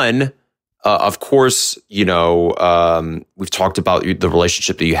 One, of course, we've talked about the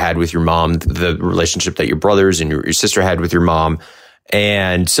relationship that you had with your mom, the relationship that your brothers and your sister had with your mom.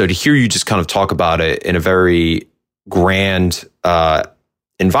 And so to hear you just kind of talk about it in a very grand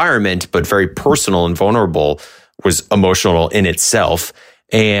environment, but very personal and vulnerable was emotional in itself.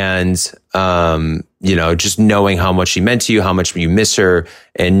 And, just knowing how much she meant to you, how much you miss her,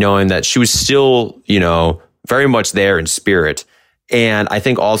 and knowing that she was still, very much there in spirit. And I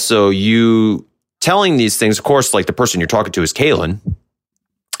think also you telling these things, of course, the person you're talking to is Kaylin,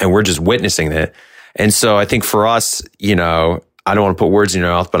 and we're just witnessing it. And so I think for us, I don't want to put words in your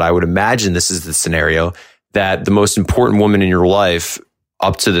mouth, but I would imagine this is the scenario that the most important woman in your life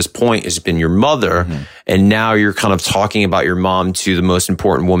up to this point has been your mother. Mm-hmm. And now you're kind of talking about your mom to the most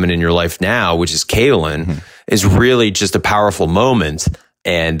important woman in your life now, which is Kaylin, is really just a powerful moment.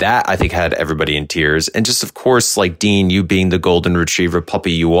 And that, I think, had everybody in tears. And just, of course, like Dean, you being the golden retriever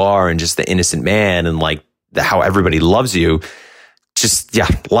puppy you are, and just the innocent man, and like how everybody loves you. Just, yeah,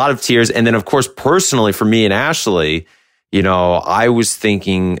 a lot of tears. And then, of course, personally for me and Ashley, you know, I was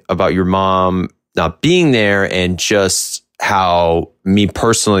thinking about your mom not being there, and just how me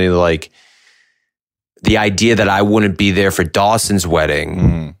personally, like, the idea that I wouldn't be there for Dawson's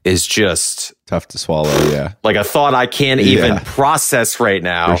wedding is just tough to swallow. Yeah. Like a thought I can't even process right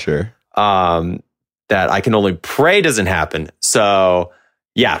now. For sure. That I can only pray doesn't happen. So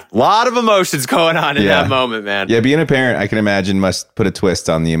yeah, a lot of emotions going on in that moment, man. Yeah. Being a parent, I can imagine, must put a twist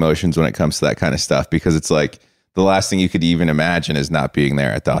on the emotions when it comes to that kind of stuff, because it's like the last thing you could even imagine is not being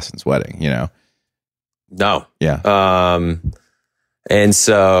there at Dawson's wedding, you know? No. Yeah. And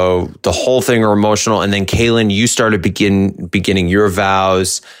so the whole thing are emotional. And then Kaylin, you started beginning your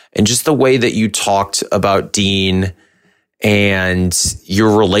vows, and just the way that you talked about Dean and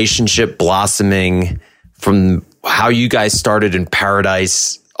your relationship blossoming from how you guys started in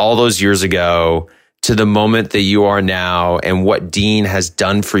paradise all those years ago to the moment that you are now, and what Dean has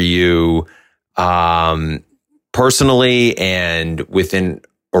done for you personally and within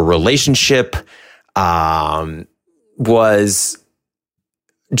a relationship was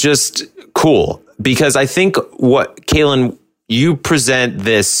just cool. Because I think what, Kaylin, you present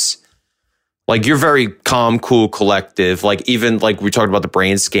this, like, you're very calm, cool, collective. Like, even like we talked about the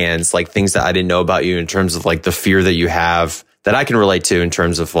brain scans, like things that I didn't know about you in terms of like the fear that you have that I can relate to in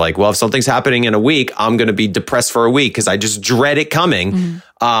terms of like, well, if something's happening in a week, I'm going to be depressed for a week because I just dread it coming.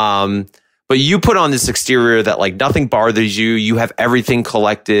 But you put on this exterior that like nothing bothers you. You have everything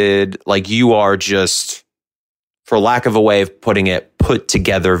collected. Like, you are just, for lack of a way of putting it, put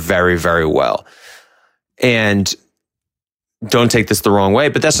together very, very well. And don't take this the wrong way,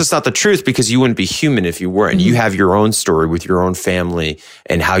 but that's just not the truth, because you wouldn't be human if you weren't. You have your own story with your own family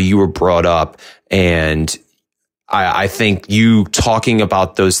and how you were brought up. And I think you talking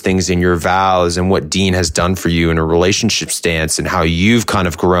about those things in your vows and what Dean has done for you in a relationship stance, and how you've kind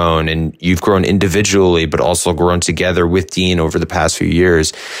of grown, and you've grown individually, but also grown together with Dean over the past few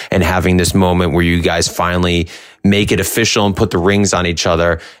years, and having this moment where you guys finally make it official and put the rings on each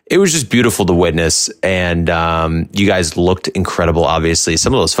other. It was just beautiful to witness. And you guys looked incredible, obviously.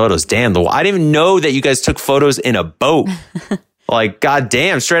 Some of those photos, damn, I didn't even know that you guys took photos in a boat. Like,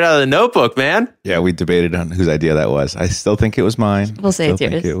 goddamn, straight out of the Notebook, man. Yeah, we debated on whose idea that was. I still think it was mine. We'll say it's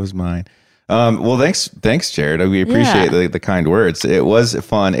yours. It was mine. Well, thanks, Jared. We appreciate the kind words. It was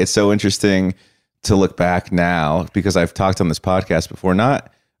fun. It's so interesting to look back now, because I've talked on this podcast before,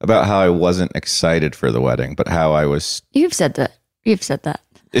 not about how I wasn't excited for the wedding, but how I was. You've said that.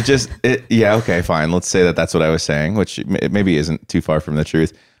 Yeah, okay, fine. Let's say that that's what I was saying, which maybe isn't too far from the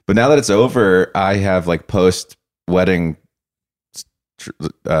truth. But now that it's over, I have like post-wedding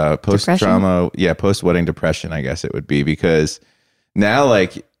post-trauma, post-wedding depression, I guess it would be, because now,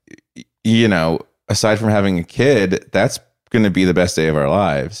 like, you know, aside from having a kid, that's going to be the best day of our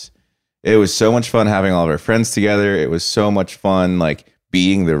lives. It was so much fun having all of our friends together. It was so much fun, like,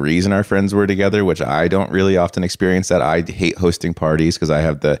 being the reason our friends were together, which I don't really often experience that. I hate hosting parties because I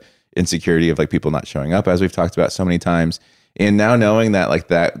have the insecurity of like people not showing up, as we've talked about so many times. And now knowing that like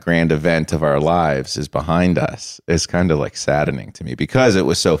that grand event of our lives is behind us is kind of like saddening to me, because it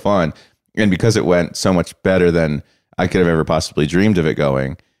was so fun and because it went so much better than I could have ever possibly dreamed of it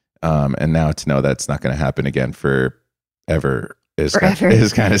going. And now to know that it's not going to happen again forever is kind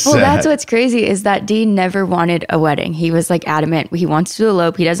of sad. Well, that's what's crazy, is that Dean never wanted a wedding. He was like adamant. He wants to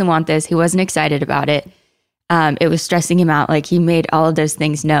elope. He doesn't want this. He wasn't excited about it. It was stressing him out. Like, he made all of those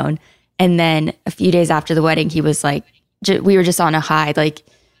things known. And then a few days after the wedding, he was like, we were just on a high, like,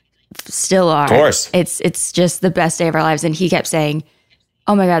 still are. Of course. It's just the best day of our lives. And he kept saying,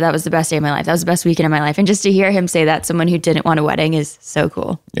 oh my God, that was the best day of my life. That was the best weekend of my life. And just to hear him say that, someone who didn't want a wedding, is so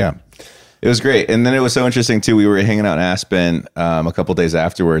cool. Yeah. It was great. And then it was so interesting too. We were hanging out in Aspen a couple days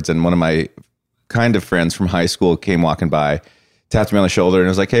afterwards, and one of my kind of friends from high school came walking by, tapped me on the shoulder, and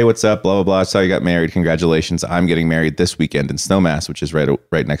was like, hey, what's up? Blah, blah, blah. I saw you got married. Congratulations. I'm getting married this weekend in Snowmass, which is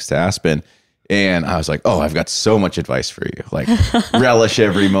right next to Aspen. And I was like, oh, I've got so much advice for you. Like, relish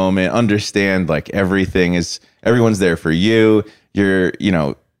every moment, understand like everyone's there for you.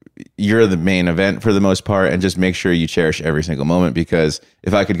 You're the main event for the most part, and just make sure you cherish every single moment, because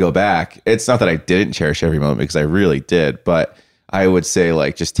if I could go back, it's not that I didn't cherish every moment, because I really did, but I would say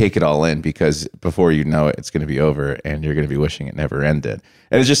like, just take it all in, because before you know it, it's going to be over and you're going to be wishing it never ended.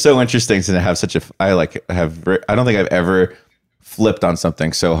 And it's just so interesting to have I don't think I've ever flipped on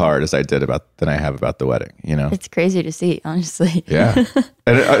something so hard as I did than I have about the wedding, you know? It's crazy to see, honestly. Yeah.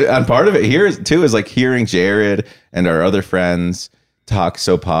 And part of it here too is like hearing Jared and our other friends talk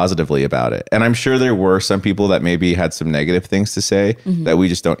so positively about it. And I'm sure there were some people that maybe had some negative things to say that we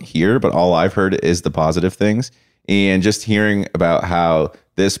just don't hear, but all I've heard is the positive things. And just hearing about how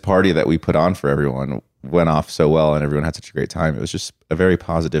this party that we put on for everyone went off so well and everyone had such a great time. It was just a very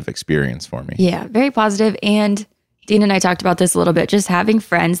positive experience for me. Yeah, very positive. And Dean and I talked about this a little bit, just having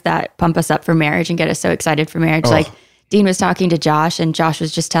friends that pump us up for marriage and get us so excited for marriage. Like Dean was talking to Josh and Josh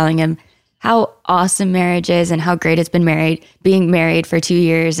was just telling him how awesome marriage is and how great it's been being married for 2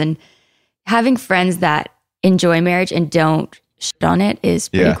 years, and having friends that enjoy marriage and don't shit on it is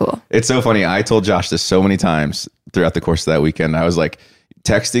pretty cool. It's so funny. I told Josh this so many times throughout the course of that weekend. I was like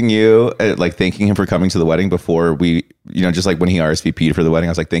texting you, like thanking him for coming to the wedding before we, just like when he RSVP'd for the wedding,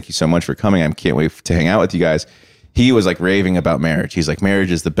 I was like, thank you so much for coming. I can't wait to hang out with you guys. He was like raving about marriage. He's like,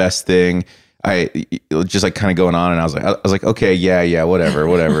 marriage is the best thing. I just like kind of going on, and I was like, okay, yeah,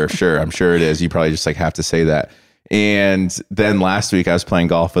 whatever. Sure. I'm sure it is. You probably just like have to say that. And then last week I was playing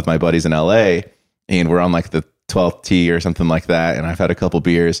golf with my buddies in LA, and we're on like the 12th tee or something like that. And I've had a couple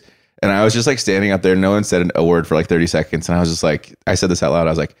beers, and I was just like standing up there. No one said a word for like 30 seconds. And I was just like, I said this out loud.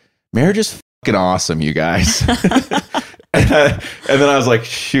 I was like, marriage is fucking awesome, you guys. and then I was like,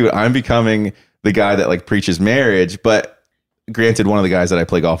 shoot, I'm becoming the guy that like preaches marriage. But granted, one of the guys that I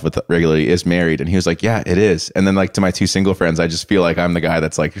play golf with regularly is married, and he was like, yeah, it is. And then like to my two single friends, I just feel like I'm the guy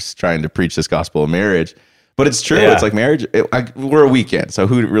that's like trying to preach this gospel of marriage. But it's true. Yeah. It's like marriage. We're a weekend, so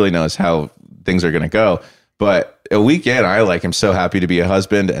who really knows how things are going to go? But a weekend, I like am so happy to be a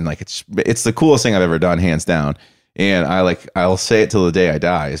husband, and like it's the coolest thing I've ever done, hands down. And I'll say it till the day I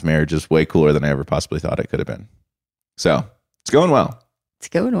die, is marriage is way cooler than I ever possibly thought it could have been. So it's going well. It's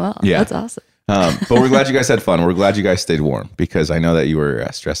going well. Yeah, that's awesome. But we're glad you guys had fun. We're glad you guys stayed warm, because I know that you were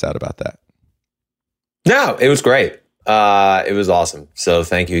stressed out about that. No, it was great. It was awesome. So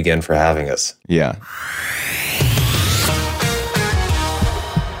thank you again for having us. Yeah.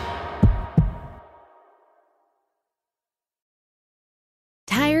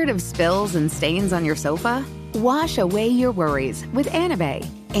 Tired of spills and stains on your sofa? Wash away your worries with Anabay.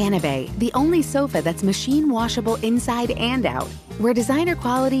 Anabay, the only sofa that's machine washable inside and out, where designer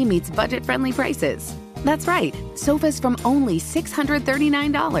quality meets budget-friendly prices. That's right, sofas from only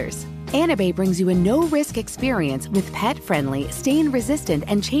 $639. Anabay brings you a no-risk experience with pet-friendly, stain-resistant,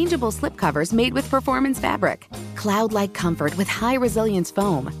 and changeable slipcovers made with performance fabric, cloud-like comfort with high-resilience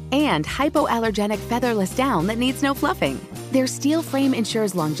foam, and hypoallergenic featherless down that needs no fluffing. Their steel frame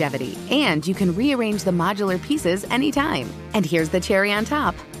ensures longevity, and you can rearrange the modular pieces anytime. And here's the cherry on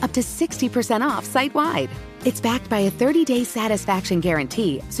top, up to 60% off site-wide. It's backed by a 30-day satisfaction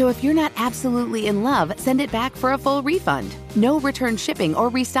guarantee, so if you're not absolutely in love, send it back for a full refund. No return shipping or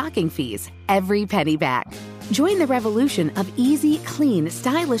restocking fees. Every penny back. Join the revolution of easy, clean,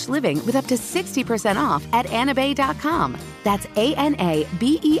 stylish living with up to 60% off at anabay.com. That's ANABEI.com.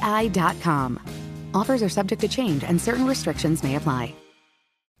 Offers are subject to change and certain restrictions may apply.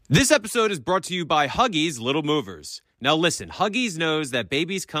 This episode is brought to you by Huggies Little Movers. Now listen, Huggies knows that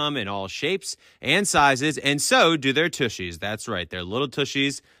babies come in all shapes and sizes, and so do their tushies. That's right, they're little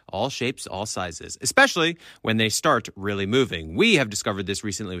tushies, all shapes, all sizes, especially when they start really moving. We have discovered this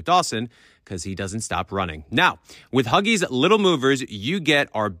recently with Dawson because he doesn't stop running. Now, with Huggies Little Movers, you get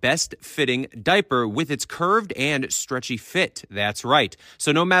our best fitting diaper with its curved and stretchy fit. That's right.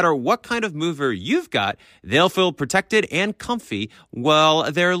 So no matter what kind of mover you've got, they'll feel protected and comfy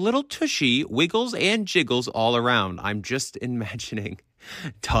while their little tushy wiggles and jiggles all around. I'm just imagining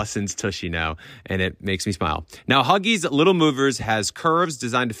Dawson's tushy now, and it makes me smile. Now, Huggies Little Movers has curves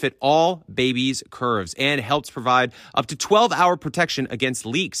designed to fit all babies' curves and helps provide up to 12-hour protection against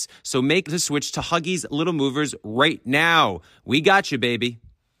leaks. So make the switch to Huggies Little Movers right now. We got you, baby.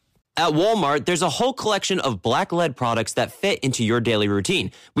 At Walmart, there's a whole collection of black lead products that fit into your daily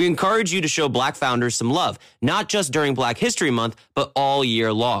routine. We encourage you to show Black founders some love, not just during Black History Month, but all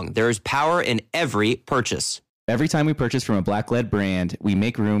year long. There is power in every purchase. Every time we purchase from a black lead brand, we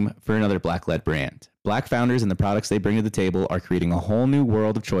make room for another black lead brand. Black founders and the products they bring to the table are creating a whole new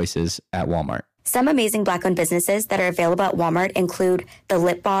world of choices at Walmart. Some amazing Black-owned businesses that are available at Walmart include The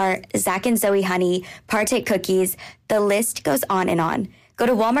Lip Bar, Zach and Zoe Honey, Partake Cookies. The list goes on and on. Go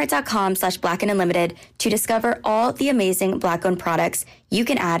to walmart.com/Black and Unlimited to discover all the amazing Black-owned products you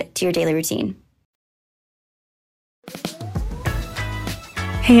can add to your daily routine.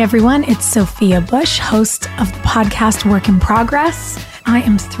 Hey everyone, it's Sophia Bush, host of the podcast Work in Progress. I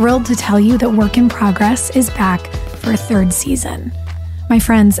am thrilled to tell you that Work in Progress is back for a third season. My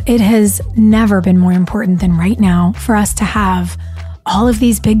friends, it has never been more important than right now for us to have all of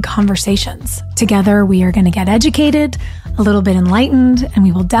these big conversations. Together, we are going to get educated, a little bit enlightened, and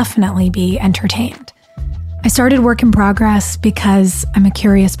we will definitely be entertained. I started Work in Progress because I'm a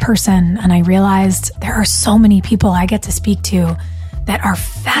curious person, and I realized there are so many people I get to speak to that are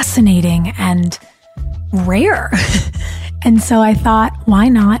fascinating and rare. And so I thought, why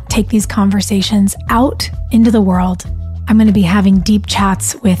not take these conversations out into the world? I'm going to be having deep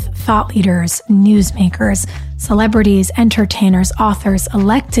chats with thought leaders, newsmakers, celebrities, entertainers, authors,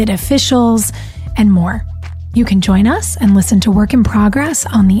 elected officials, and more. You can join us and listen to Work in Progress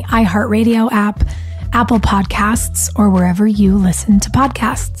on the iHeartRadio app, Apple Podcasts, or wherever you listen to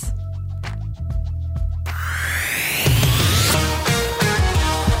podcasts.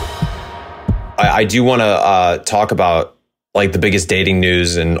 I do want to talk about like the biggest dating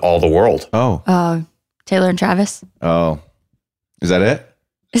news in all the world. Oh. Taylor and Travis. Oh. Is that it?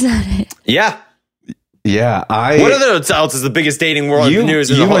 Is that it? Yeah. Yeah. What else is the biggest dating world news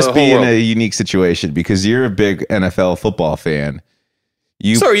in the whole world? You must be in a unique situation because you're a big NFL football fan.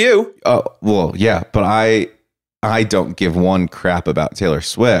 So are you. Oh, well, yeah, but I don't give one crap about Taylor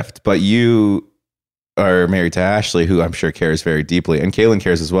Swift, but you are married to Ashley, who I'm sure cares very deeply, and Kaylin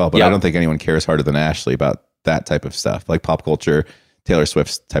cares as well, but I don't think anyone cares harder than Ashley about that type of stuff, like pop culture, Taylor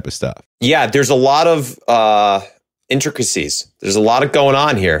Swift's type of stuff. Yeah, there's a lot of intricacies. There's a lot of going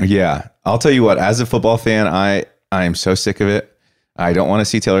on here. Yeah, I'll tell you what, as a football fan, I am so sick of it. I don't want to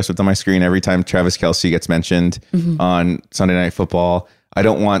see Taylor Swift on my screen every time Travis Kelce gets mentioned on Sunday Night Football. I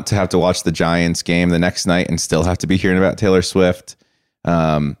don't want to have to watch the Giants game the next night and still have to be hearing about Taylor Swift.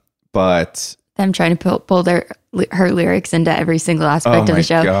 But them trying to pull her lyrics into every single aspect of the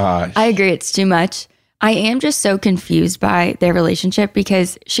show. Gosh. I agree. It's too much. I am just so confused by their relationship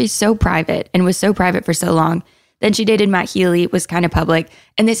because she's so private and was so private for so long. Then she dated Matt Healy, was kind of public.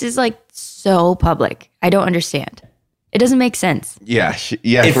 And this is like so public. I don't understand. It doesn't make sense. Yeah.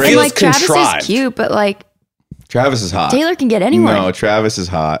 Yeah. It and feels like contrived. Travis is cute, but like Travis is hot. Taylor can get anyone. No, Travis is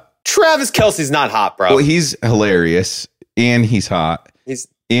hot. Travis Kelce's not hot, bro. Well, he's hilarious and he's hot.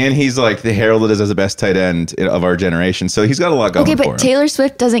 He's like the heralded as the best tight end of our generation. So he's got a lot going for him. Okay, but Taylor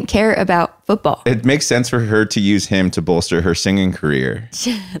Swift doesn't care about football. It makes sense for her to use him to bolster her singing career.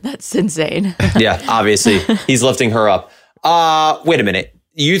 That's insane. Yeah, obviously. He's lifting her up. Wait a minute.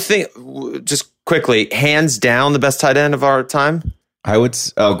 You think, just quickly, hands down the best tight end of our time? I would.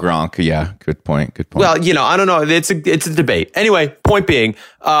 Gronk. Yeah. Good point. Well, I don't know. It's a debate. Anyway, point being,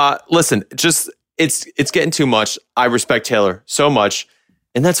 listen, just it's getting too much. I respect Taylor so much.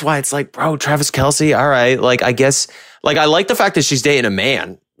 And that's why it's like, bro, Travis Kelce. All right. Like, I guess, like, I like the fact that she's dating a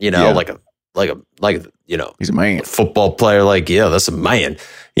man, like he's a man, football player. Like, yeah, that's a man.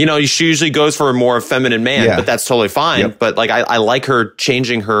 She usually goes for a more feminine man, but that's totally fine. Yep. But like, I like her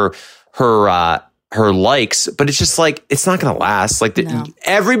changing her likes, but it's just like, it's not going to last. Like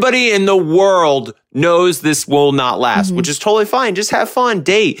everybody in the world knows this will not last, which is totally fine. Just have fun,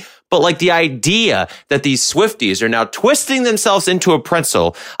 date. But like the idea that these Swifties are now twisting themselves into a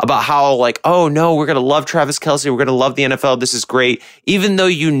pretzel about how like, oh no, we're going to love Travis Kelce. We're going to love the NFL. This is great. Even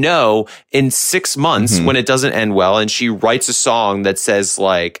though, in 6 months when it doesn't end well and she writes a song that says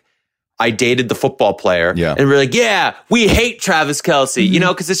like, I dated the football player. Yeah. And we're like, yeah, we hate Travis Kelce,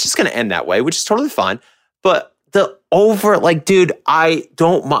 because it's just going to end that way, which is totally fine. But dude, I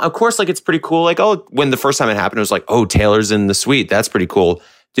don't mind. Of course, like, it's pretty cool. Like, oh, when the first time it happened, it was like, oh, Taylor's in the suite. That's pretty cool.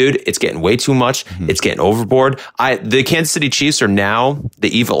 Dude, it's getting way too much. It's getting overboard. The Kansas City Chiefs are now the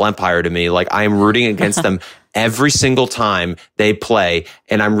evil empire to me. Like, I'm rooting against them every single time they play,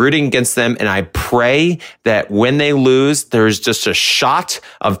 and I'm rooting against them, and I pray that when they lose, there's just a shot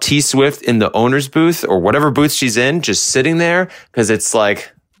of T Swift in the owner's booth or whatever booth she's in, just sitting there, because it's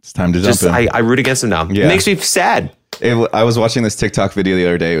like, it's time to jump in. I root against them now. Yeah. It makes me sad. I was watching this TikTok video the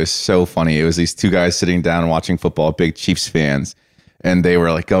other day. It was so funny. It was these two guys sitting down watching football, big Chiefs fans, and they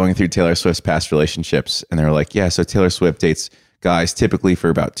were like going through Taylor Swift's past relationships, and they were like, yeah, so Taylor Swift dates guys typically for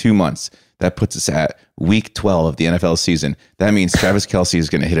about 2 months. That puts us at week 12 of the NFL season. That means Travis Kelce is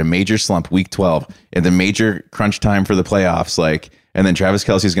going to hit a major slump week 12 and the major crunch time for the playoffs. And then Travis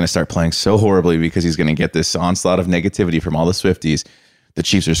Kelce is going to start playing so horribly because he's going to get this onslaught of negativity from all the Swifties. The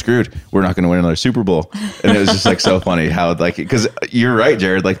Chiefs are screwed. We're not going to win another Super Bowl. And it was just like so funny how because you're right,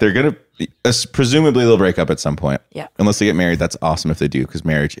 Jared, like they're going to, presumably they'll break up at some point. Yeah. Unless they get married. That's awesome if they do, because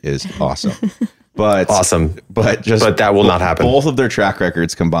marriage is awesome. But that will not happen. Both of their track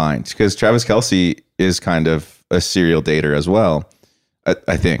records combined, because Travis Kelce is kind of a serial dater as well,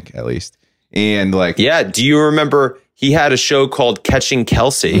 I think, at least. And like, yeah, do you remember he had a show called Catching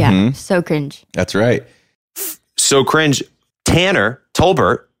Kelce? Yeah, so cringe. That's right. So cringe. Tanner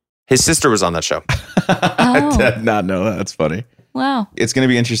Tolbert, his sister was on that show. I did not know that. That's funny. Wow. It's going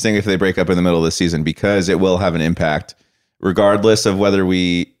to be interesting if they break up in the middle of the season, because it will have an impact regardless of whether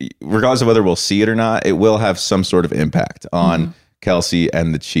we'll see it or not, it will have some sort of impact on Kelsey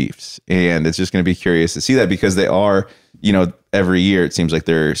and the Chiefs. And it's just going to be curious to see that, because they are, every year it seems like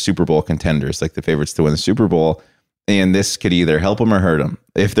they're Super Bowl contenders, like the favorites to win the Super Bowl. And this could either help them or hurt them.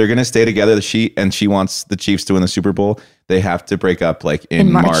 If they're going to stay together, she wants the Chiefs to win the Super Bowl, they have to break up like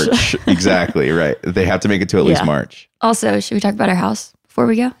in March. Exactly, right. They have to make it to at least March. Also, should we talk about our house before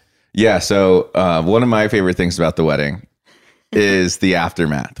we go? Yeah. So one of my favorite things about the wedding is the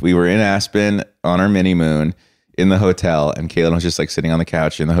aftermath. We were in Aspen on our mini moon in the hotel, and Caitlin was just like sitting on the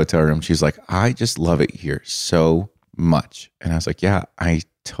couch in the hotel room. She's like, I just love it here so much. And I was like, yeah, I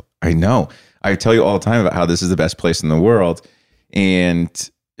know. I tell you all the time about how this is the best place in the world. And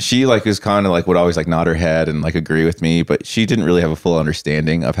she like is kind of like would always like nod her head and like agree with me, but she didn't really have a full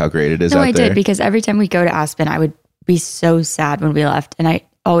understanding of how great it is out there. No, I did, because every time we go to Aspen, I would be so sad when we left. And I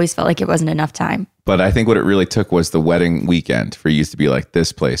always felt like it wasn't enough time. But I think what it really took was the wedding weekend for you to be like,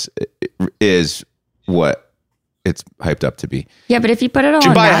 this place is what it's hyped up to be. Yeah, but if you put it all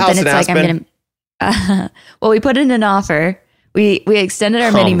on that, then it's like, I'm going to... Well, we put in an offer. We extended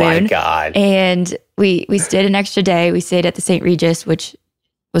our mini moon. Oh my God. And we stayed an extra day. We stayed at the St. Regis, which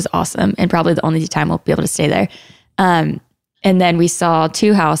was awesome, and probably the only time we'll be able to stay there. And then we saw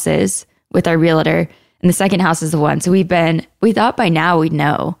 2 houses with our realtor, and the second house is the one. So we thought by now we'd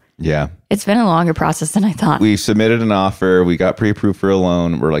know. Yeah. It's been a longer process than I thought. We submitted an offer. We got pre-approved for a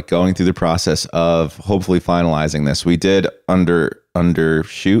loan. We're like going through the process of hopefully finalizing this. We did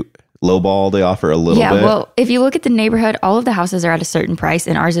undershoot, lowball the offer a little bit. Yeah, well, if you look at the neighborhood, all of the houses are at a certain price,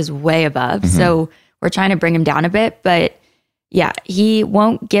 and ours is way above. Mm-hmm. So we're trying to bring him down a bit, but yeah, he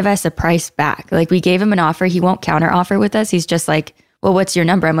won't give us a price back. Like, we gave him an offer. He won't counter offer with us. He's just like, well, what's your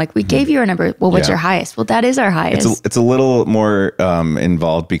number? I'm like, we gave you our number. Well, what's your highest? Well, that is our highest. It's a little more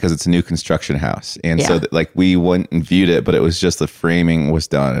involved because it's a new construction house. And so like we went and viewed it, but it was just the framing was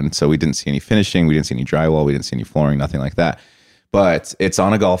done. And so we didn't see any finishing. We didn't see any drywall. We didn't see any flooring, nothing like that. But it's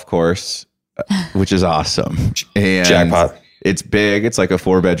on a golf course, which is awesome. And jackpot. It's big. It's like a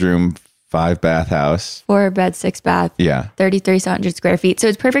 4-bedroom, 5-bath house. 4 bed, 6 bath. Yeah. 3,300 square feet. So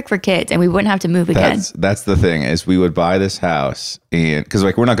it's perfect for kids, and we wouldn't have to move again. That's the thing, is we would buy this house, and because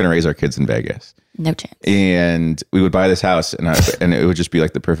like we're not going to raise our kids in Vegas. No chance. And we would buy this house, and it would just be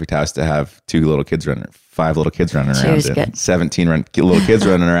like the perfect house to have 5 little kids running around in. 17 little kids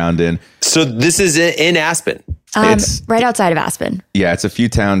running around in. So this is in Aspen. It's right outside of Aspen. Yeah, it's a few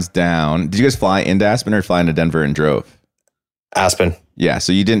towns down. Did you guys fly into Aspen or fly into Denver and drove? Aspen. Yeah,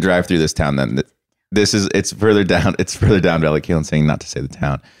 so you didn't drive through this town then. It's further down. It's further down Valley. Caitlin's saying not to say the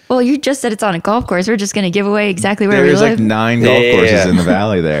town. Well, you just said it's on a golf course. We're just going to give away exactly where we live. There's like 9 golf courses in the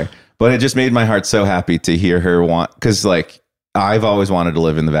valley there. But it just made my heart so happy to hear her because like I've always wanted to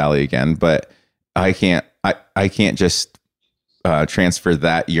live in the valley again, but I can't just transfer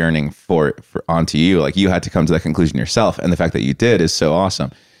that yearning for onto you. Like, you had to come to that conclusion yourself, and the fact that you did is so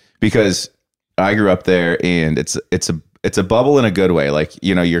awesome, because I grew up there, and it's a bubble in a good way. Like,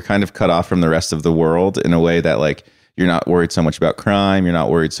 you're kind of cut off from the rest of the world in a way that like you're not worried so much about crime. You're not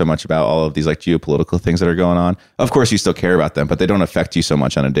worried so much about all of these like geopolitical things that are going on. Of course, you still care about them, but they don't affect you so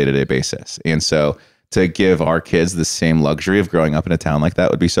much on a day-to-day basis. And so to give our kids the same luxury of growing up in a town like that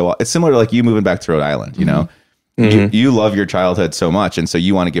would be so... It's similar to like you moving back to Rhode Island, you know? Mm-hmm. You love your childhood so much, and so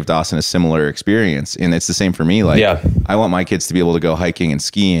you want to give Dawson a similar experience. And it's the same for me. Like, I want my kids to be able to go hiking and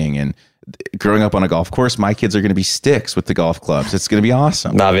skiing, and growing up on a golf course, my kids are going to be sticks with the golf clubs. It's going to be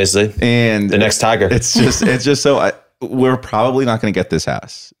awesome. Obviously. And the next Tiger. It's just so... we're probably not going to get this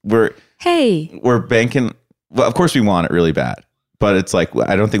house. We're banking. Well, of course we want it really bad, but it's like,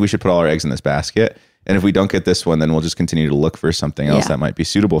 I don't think we should put all our eggs in this basket. And if we don't get this one, then we'll just continue to look for something else that might be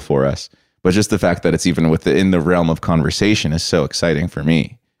suitable for us. But just the fact that it's even within the realm of conversation is so exciting for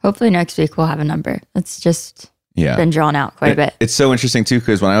me. Hopefully next week we'll have a number. It's just been drawn out quite a bit. It's so interesting too,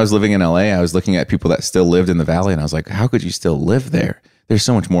 because when I was living in LA, I was looking at people that still lived in the valley, and I was like, how could you still live there? There's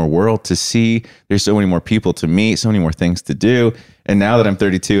so much more world to see. There's so many more people to meet, so many more things to do. And now that I'm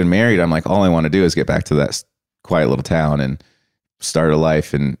 32 and married, I'm like, all I want to do is get back to that quiet little town and start a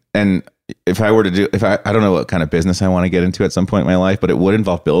life. And if I were to I don't know what kind of business I want to get into at some point in my life, but it would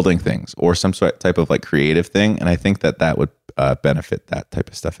involve building things or some sort of type of like creative thing. And I think that would benefit that type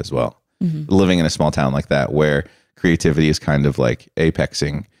of stuff as well. Mm-hmm. Living in a small town like that, where creativity is kind of like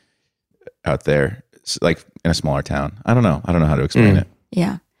apexing out there, like in a smaller town. I don't know how to explain it.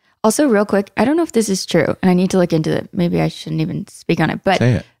 Yeah. Also, real quick, I don't know if this is true, and I need to look into it. Maybe I shouldn't even speak on it.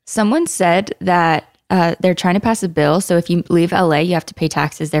 But someone said that they're trying to pass a bill, so if you leave LA, you have to pay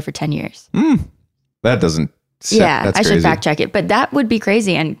taxes there for 10 years. That doesn't... that's I should fact check it. But that would be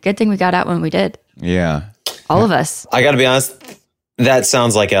crazy, and good thing we got out when we did. Yeah. All of us. I got to be honest, that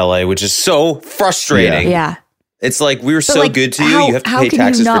sounds like LA, which is so frustrating. Yeah. It's like, we were But so good to you. You have to pay taxes for 10 more years. How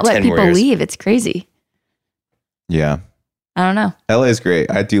can you not let people leave? It's crazy. Yeah. I don't know. LA is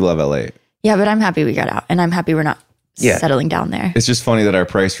great. I do love LA. Yeah, but I'm happy we got out, and I'm happy we're not settling down there. It's just funny that our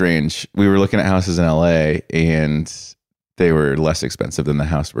price range, we were looking at houses in LA and they were less expensive than the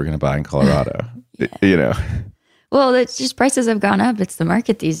house we're going to buy in Colorado. You know? Well, it's just prices have gone up. It's the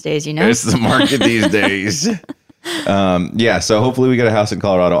market these days, you know? It's the market these days. So hopefully we get a house in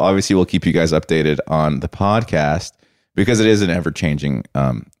Colorado. Obviously, we'll keep you guys updated on the podcast because it is an ever-changing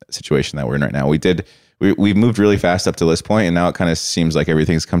situation that we're in right now. We moved really fast up to this point, and now it kind of seems like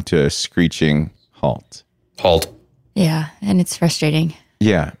everything's come to a screeching halt. Yeah, and it's frustrating.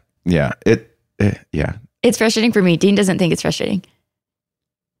 Yeah. It's frustrating for me. Dean doesn't think it's frustrating.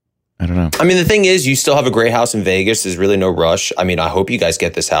 I don't know. I mean, the thing is, you still have a great house in Vegas. There's really no rush. I mean, I hope you guys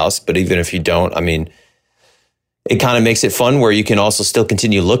get this house, but even if you don't, I mean, it kind of makes it fun where you can also still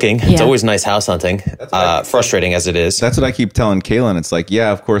continue looking. Yeah. It's always nice house hunting, frustrating as it is. That's what I keep telling Kaylin. It's like,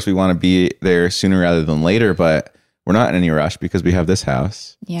 yeah, of course we want to be there sooner rather than later, but we're not in any rush because we have this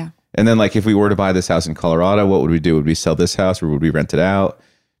house. Yeah. And then like if we were to buy this house in Colorado, what would we do? Would we sell this house or would we rent it out?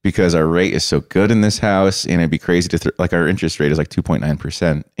 Because our rate is so good in this house, and it'd be crazy to like our interest rate is like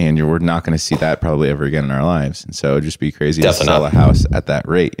 2.9%, and we're not going to see that probably ever again in our lives. And so it'd just be crazy to sell a house at that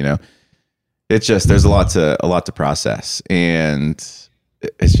rate. You know, it's just there's a lot to process, and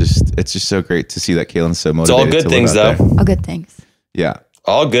it's just so great to see that Kaylin's so motivated. It's all good things, though. All good things. Yeah,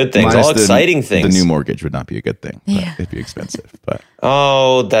 all good things. Minus all exciting things. The new mortgage would not be a good thing. Yeah, it'd be expensive. But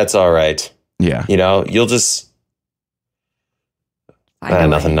that's all right. Yeah, you know, you'll just.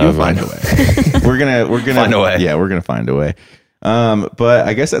 Nothing. You'll find a way. We're gonna find a way. Yeah, we're gonna find a way. But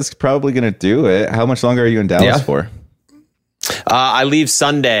I guess that's probably gonna do it. How much longer are you in Dallas for? I leave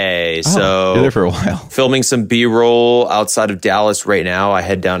Sunday, so you're there for a while. Filming some B-roll outside of Dallas right now. I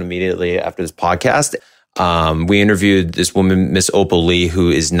head down immediately after this podcast. We interviewed this woman, Miss Opal Lee,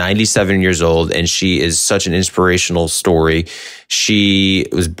 who is 97 years old, and she is such an inspirational story. She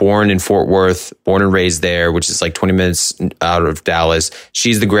was born in Fort Worth, born and raised there, which is like 20 minutes out of Dallas.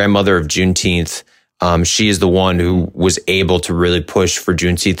 She's the grandmother of Juneteenth. She is the one who was able to really push for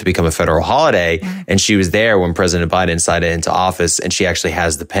Juneteenth to become a federal holiday. And she was there when President Biden signed it into office, and she actually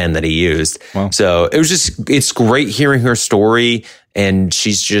has the pen that he used. Wow. So it's great hearing her story. And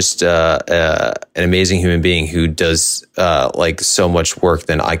she's just an amazing human being who does like so much work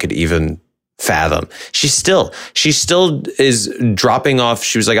than I could even fathom. She still is dropping off.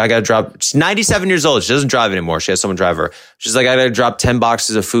 She was like, I got to drop. She's 97 years old. She doesn't drive anymore. She has someone drive her. She's like, I got to drop 10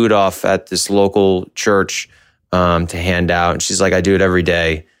 boxes of food off at this local church to hand out. And she's like, I do it every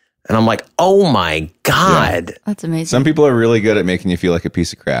day. And I'm like, oh my God. Yeah, that's amazing. Some people are really good at making you feel like a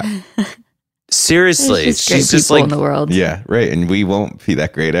piece of crap. Seriously, she's just like in the world. Yeah, right. And we won't be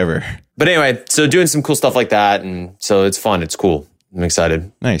that great ever. But anyway, so doing some cool stuff like that, and so it's fun. It's cool. I'm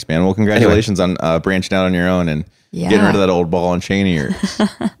excited. Nice, man. Well, congratulations on branching out on your own and getting rid of that old ball and chain of yours.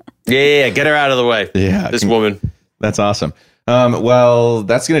 Yeah, get her out of the way. Yeah, this woman. That's awesome. Well,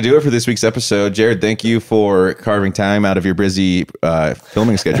 that's going to do it for this week's episode. Jared, thank you for carving time out of your busy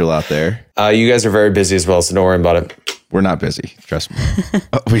filming schedule out there. You guys are very busy as well, so don't worry about it. We're not busy. Trust me.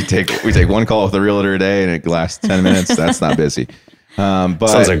 We take one call with a realtor a day and it lasts 10 minutes. That's not busy. But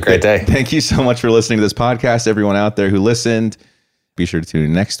sounds like a great day. Thank you so much for listening to this podcast. Everyone out there who listened, be sure to tune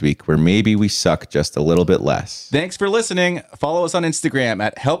in next week where maybe we suck just a little bit less. Thanks for listening. Follow us on Instagram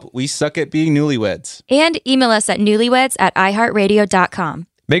at Help We Suck at Being Newlyweds. And email us at newlyweds@iheartradio.com.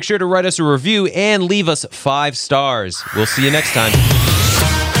 Make sure to write us a review and leave us 5 stars. We'll see you next time.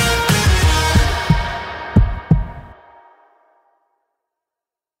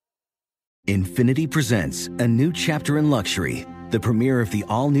 Infinity presents a new chapter in luxury, the premiere of the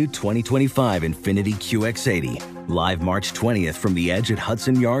all-new 2025 Infinity QX80, live March 20th from the Edge at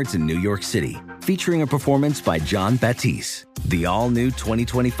Hudson Yards in New York City, featuring a performance by John Batiste. The all-new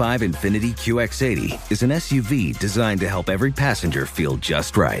 2025 Infinity QX80 is an SUV designed to help every passenger feel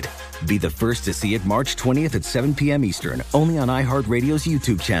just right. Be the first to see it March 20th at 7 p.m. Eastern, only on iHeartRadio's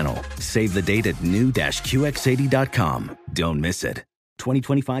YouTube channel. Save the date at new-QX80.com. Don't miss it.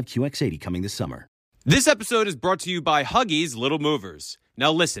 2025 QX80 coming this summer. This episode is brought to you by Huggies Little Movers.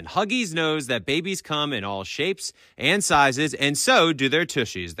 Now listen, Huggies knows that babies come in all shapes and sizes, and so do their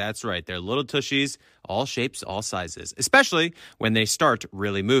tushies. That's right, their little tushies, all shapes, all sizes, especially when they start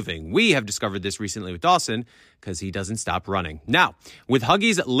really moving. We have discovered this recently with Dawson because he doesn't stop running. Now, with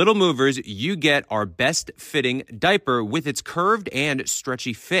Huggies Little Movers, you get our best fitting diaper with its curved and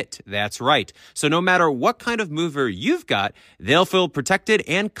stretchy fit. That's right. So no matter what kind of mover you've got, they'll feel protected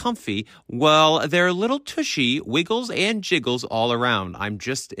and comfy while their little tushy wiggles and jiggles all around. I'm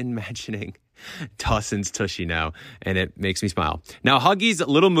just imagining Dawson's tushy now, and it makes me smile. Now, Huggies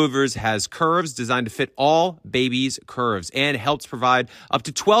Little Movers has curves designed to fit all babies' curves and helps provide up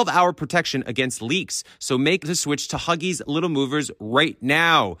to 12-hour protection against leaks. So make the switch to Huggies Little Movers right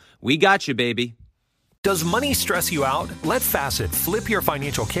now. We got you, baby. Does money stress you out? Let Facet flip your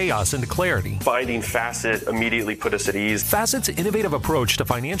financial chaos into clarity. Finding Facet immediately put us at ease. Facet's innovative approach to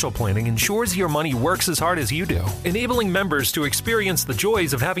financial planning ensures your money works as hard as you do, enabling members to experience the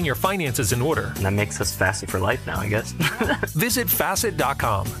joys of having your finances in order. And that makes us Facet for life now, I guess. Visit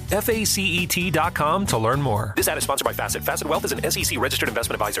Facet.com, FACET.com to learn more. This ad is sponsored by Facet. Facet Wealth is an SEC registered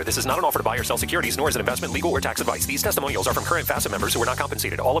investment advisor. This is not an offer to buy or sell securities, nor is it investment, legal, or tax advice. These testimonials are from current Facet members who are not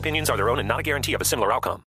compensated. All opinions are their own and not a guarantee of a similar outcome.